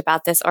knowledge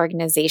about this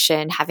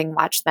organization, having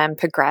watched them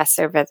progress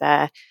over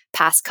the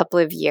past couple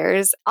of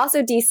years.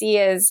 Also, DC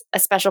is a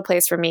special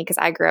place for me because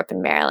I grew up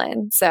in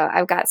Maryland. So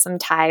I've got some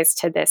ties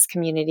to this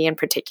community in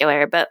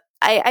particular. But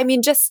I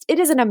mean, it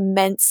is an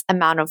immense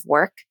amount of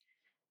work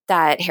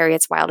that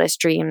Harriet's Wildest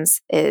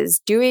Dreams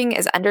is doing,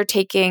 is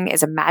undertaking,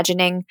 is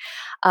imagining.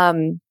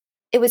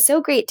 It was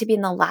so great to be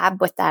in the lab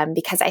with them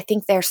because I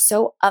think they're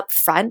so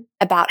upfront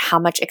about how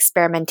much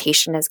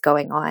experimentation is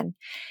going on.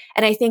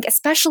 And I think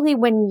especially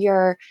when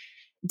you're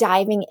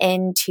diving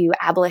into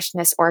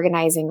abolitionist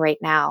organizing right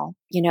now,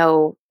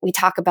 we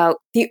talk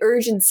about the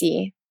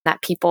urgency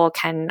that people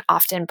can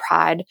often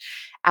prod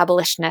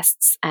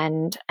abolitionists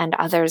and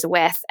others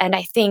with. And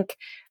I think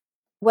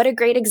what a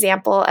great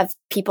example of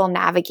people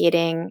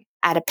navigating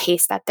at a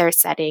pace that they're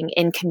setting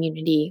in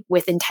community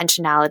with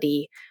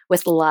intentionality,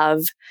 with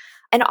love,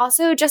 and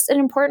also just an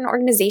important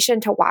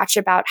organization to watch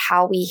about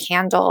how we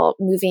handle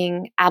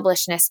moving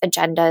abolitionist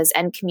agendas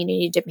and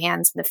community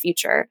demands in the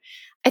future.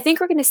 I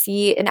think we're going to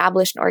see in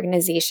abolition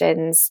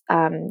organizations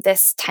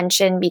this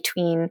tension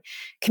between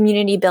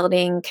community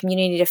building,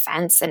 community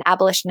defense, and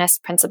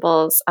abolitionist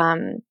principles,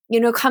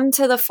 come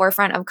to the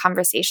forefront of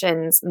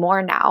conversations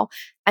more now,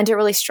 and to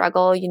really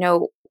struggle,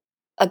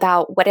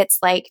 about what it's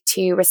like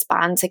to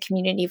respond to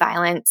community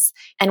violence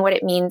and what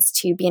it means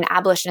to be an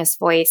abolitionist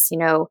voice,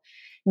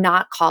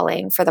 not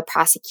calling for the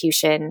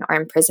prosecution or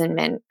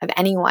imprisonment of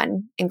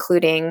anyone,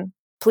 including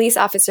police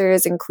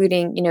officers,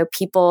 including,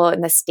 people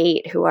in the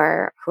state who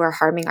are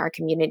harming our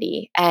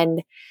community.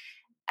 And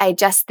I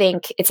just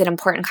think it's an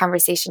important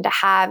conversation to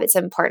have. It's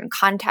an important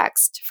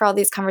context for all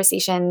these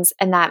conversations.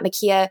 And that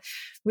Makia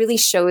really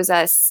shows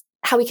us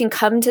how we can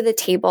come to the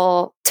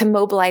table to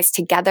mobilize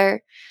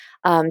together,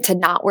 to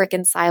not work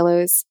in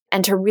silos,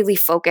 and to really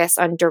focus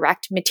on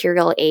direct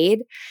material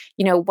aid,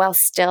 while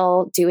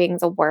still doing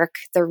the work,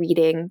 the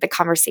reading, the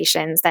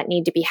conversations that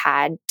need to be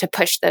had to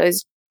push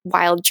those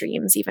wild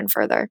dreams even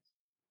further.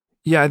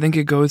 Yeah, I think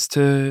it goes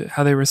to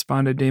how they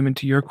responded, Damon,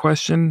 to your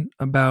question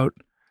about,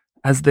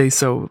 as they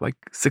so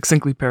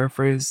succinctly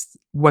paraphrased,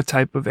 what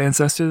type of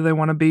ancestor do they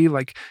want to be?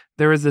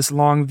 There is this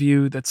long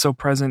view that's so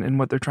present in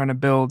what they're trying to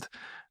build,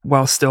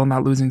 while still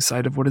not losing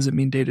sight of what does it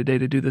mean day to day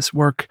to do this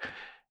work.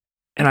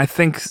 And I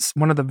think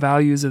one of the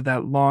values of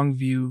that long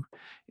view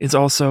is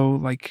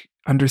also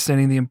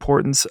understanding the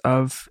importance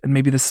of, and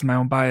maybe this is my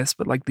own bias,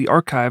 but the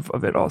archive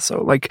of it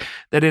also.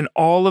 That in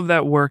all of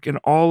that work and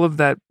all of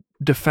that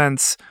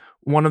defense,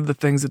 one of the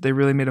things that they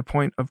really made a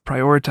point of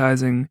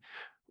prioritizing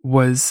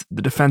was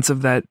the defense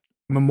of that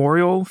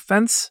memorial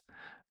fence.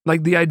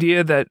 The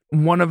idea that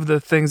one of the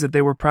things that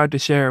they were proud to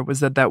share was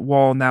that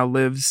wall now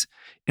lives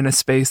in a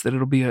space that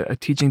it'll be a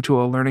teaching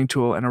tool, a learning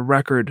tool, and a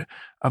record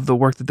of the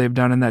work that they've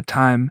done in that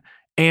time.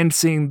 And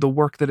seeing the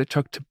work that it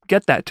took to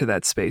get that to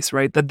that space,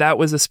 right? That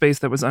was a space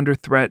that was under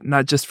threat,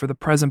 not just for the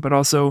present, but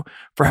also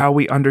for how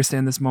we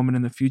understand this moment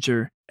in the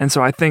future. And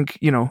so I think,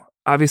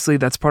 obviously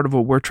that's part of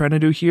what we're trying to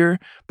do here,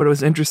 but it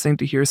was interesting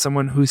to hear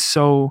someone who's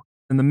so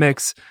in the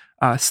mix,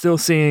 still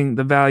seeing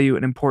the value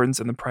and importance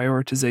and the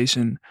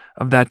prioritization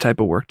of that type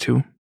of work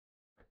too.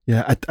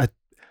 Yeah,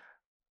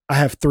 I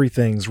have three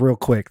things real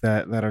quick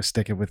that are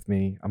sticking with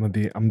me. I'm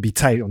gonna be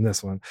tight on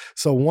this one.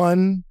 So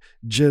one,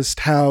 just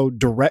how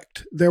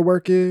direct their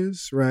work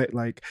is, right?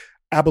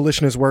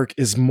 Abolitionist work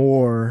is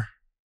more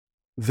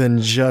than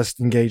just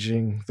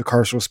engaging the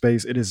carceral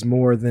space. It is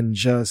more than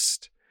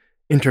just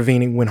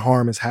intervening when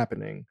harm is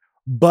happening.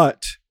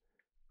 But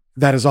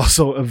that is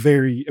also a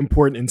very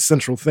important and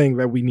central thing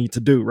that we need to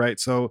do, right?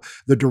 So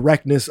the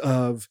directness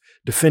of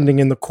defending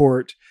in the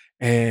court,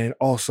 and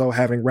also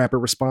having rapid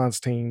response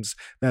teams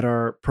that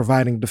are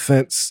providing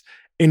defense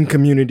in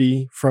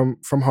community from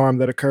harm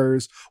that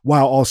occurs,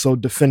 while also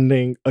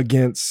defending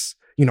against,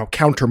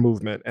 counter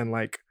movement and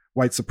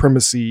white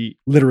supremacy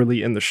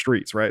literally in the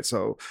streets, right?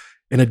 So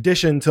in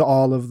addition to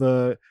all of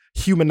the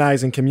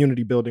humanizing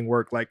community building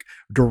work,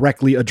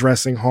 directly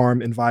addressing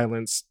harm and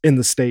violence in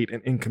the state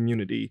and in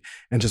community,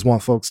 and just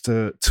want folks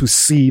to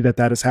see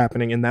that is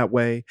happening in that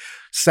way.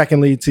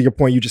 Secondly, to your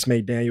point you just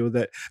made, Daniel,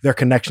 that their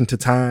connection to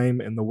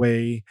time and the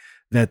way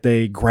that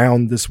they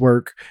ground this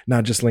work,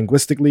 not just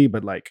linguistically,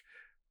 but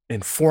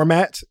in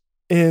format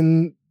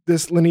in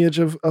this lineage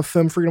of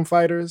femme freedom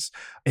fighters,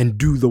 and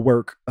do the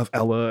work of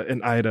Ella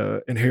and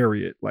Ida and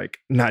Harriet,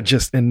 not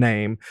just in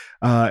name,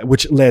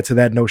 which led to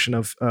that notion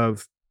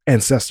of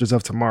ancestors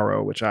of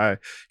tomorrow, which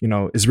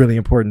is really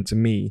important to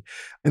me.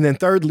 And then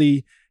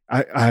thirdly,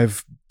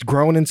 I've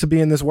grown into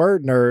being this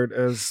word nerd,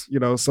 as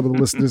some of the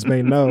listeners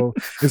may know.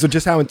 And so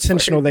just how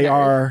intentional they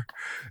are,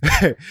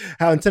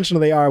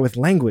 with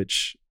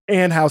language,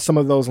 and how some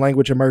of those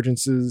language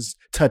emergences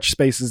touch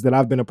spaces that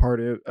I've been a part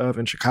of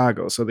in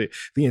Chicago. So the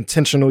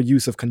intentional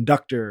use of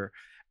conductor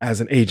as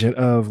an agent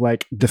of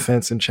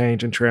defense and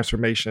change and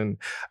transformation,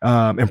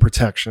 and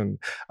protection,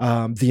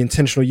 the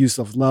intentional use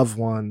of loved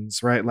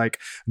ones, right?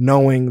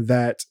 Knowing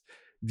that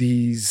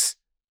these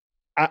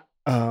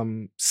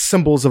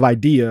symbols of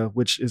idea,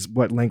 which is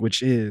what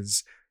language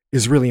is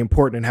really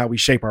important in how we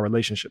shape our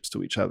relationships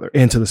to each other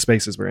and to the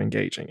spaces we're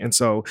engaging. And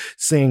so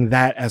seeing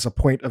that as a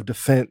point of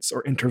defense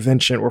or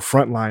intervention or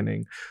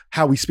frontlining,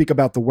 how we speak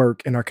about the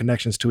work and our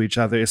connections to each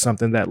other is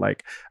something that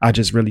I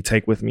just really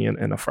take with me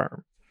and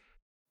affirm.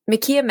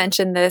 Makia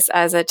mentioned this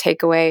as a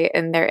takeaway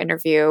in their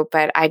interview,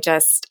 but I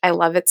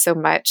love it so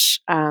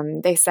much.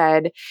 They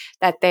said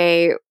that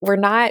they were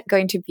not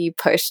going to be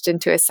pushed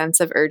into a sense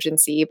of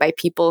urgency by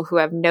people who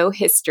have no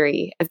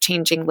history of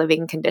changing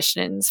living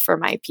conditions for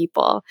my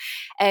people.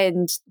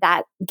 And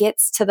that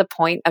gets to the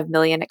point of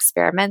Million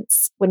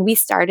Experiments. When we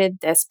started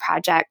this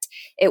project,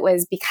 it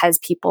was because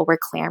people were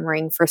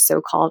clamoring for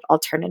so-called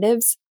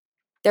alternatives.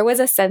 There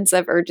was a sense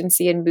of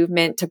urgency and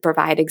movement to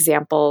provide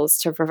examples,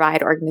 to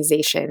provide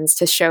organizations,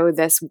 to show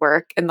this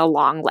work and the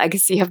long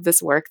legacy of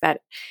this work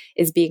that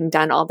is being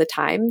done all the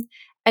time.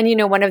 And,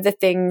 one of the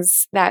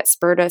things that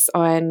spurred us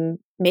on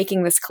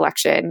making this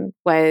collection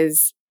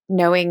was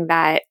knowing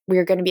that we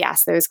were going to be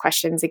asked those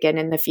questions again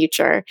in the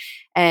future,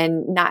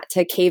 and not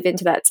to cave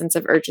into that sense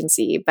of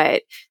urgency,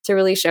 but to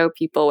really show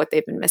people what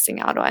they've been missing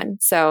out on.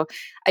 So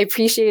I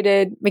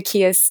appreciated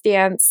Makia's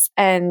stance,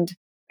 and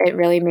it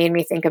really made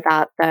me think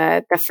about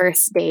the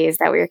first days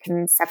that we were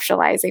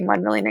conceptualizing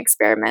 1 million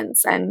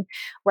experiments and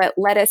what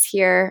led us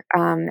here,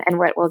 and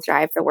what will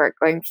drive the work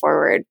going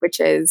forward, which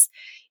is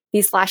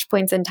these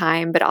flashpoints in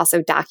time, but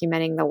also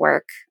documenting the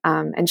work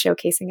and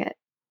showcasing it.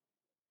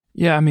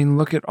 Yeah, I mean,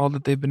 look at all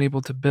that they've been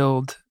able to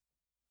build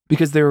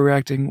because they were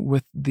reacting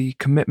with the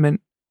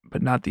commitment,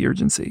 but not the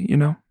urgency,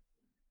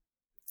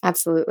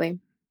 Absolutely.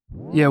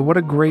 Yeah, what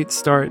a great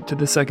start to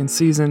the second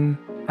season.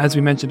 As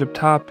we mentioned up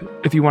top,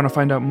 if you want to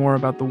find out more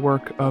about the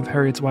work of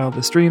Harriet's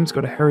Wildest Dreams, go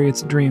to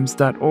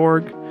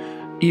harrietsdreams.org.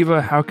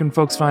 Eva, how can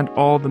folks find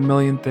all the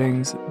million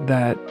things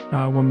that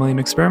 1 Million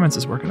Experiments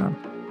is working on?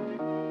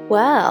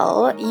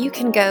 Well, you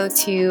can go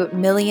to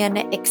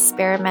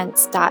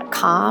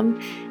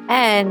millionexperiments.com,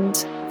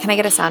 and can I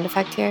get a sound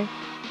effect here?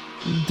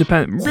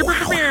 Depend. Great.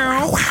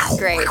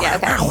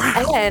 Yeah.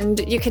 Okay.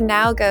 And you can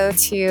now go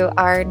to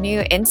our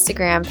new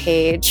Instagram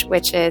page,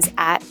 which is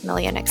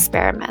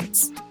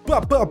 @millionexperiments.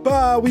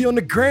 We on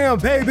the gram,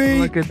 baby.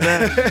 Look at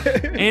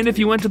that. And if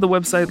you went to the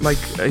website like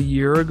a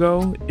year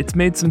ago, it's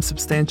made some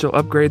substantial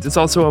upgrades. It's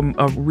also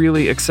a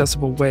really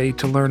accessible way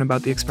to learn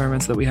about the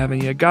experiments that we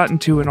haven't yet gotten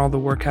to and all the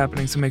work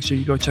happening. So make sure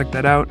you go check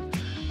that out.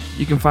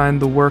 You can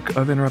find the work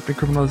of Interrupting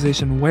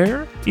Criminalization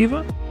where,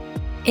 Eva?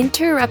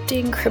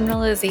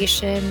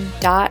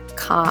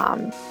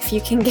 interruptingcriminalization.com. If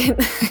you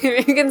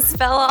can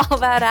spell all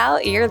that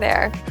out, you're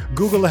there.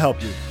 Google will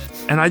help you.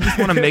 And I just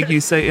want to make you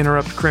say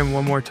Interrupt Crim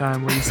one more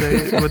time. Will you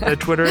say what that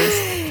Twitter is?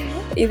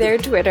 Either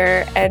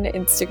Twitter and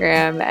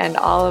Instagram and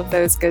all of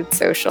those good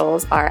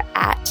socials are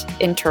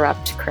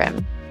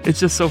 @InterruptCrim. It's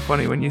just so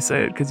funny when you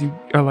say it because you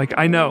are like,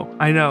 I know,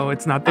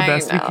 it's not the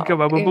best we can come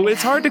up with, but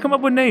it's hard to come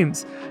up with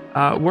names.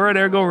 We're at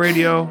Ergo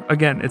Radio.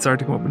 Again, it's hard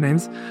to come up with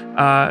names.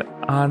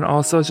 On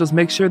all socials,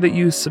 make sure that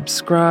you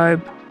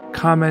subscribe,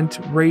 comment,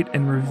 rate,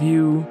 and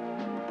review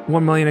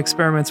 1 Million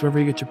Experiments wherever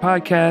you get your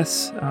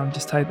podcasts.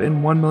 Just type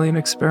in 1 Million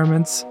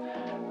Experiments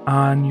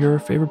on your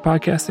favorite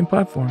podcasting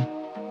platform.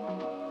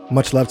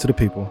 Much love to the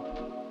people.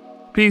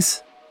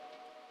 Peace.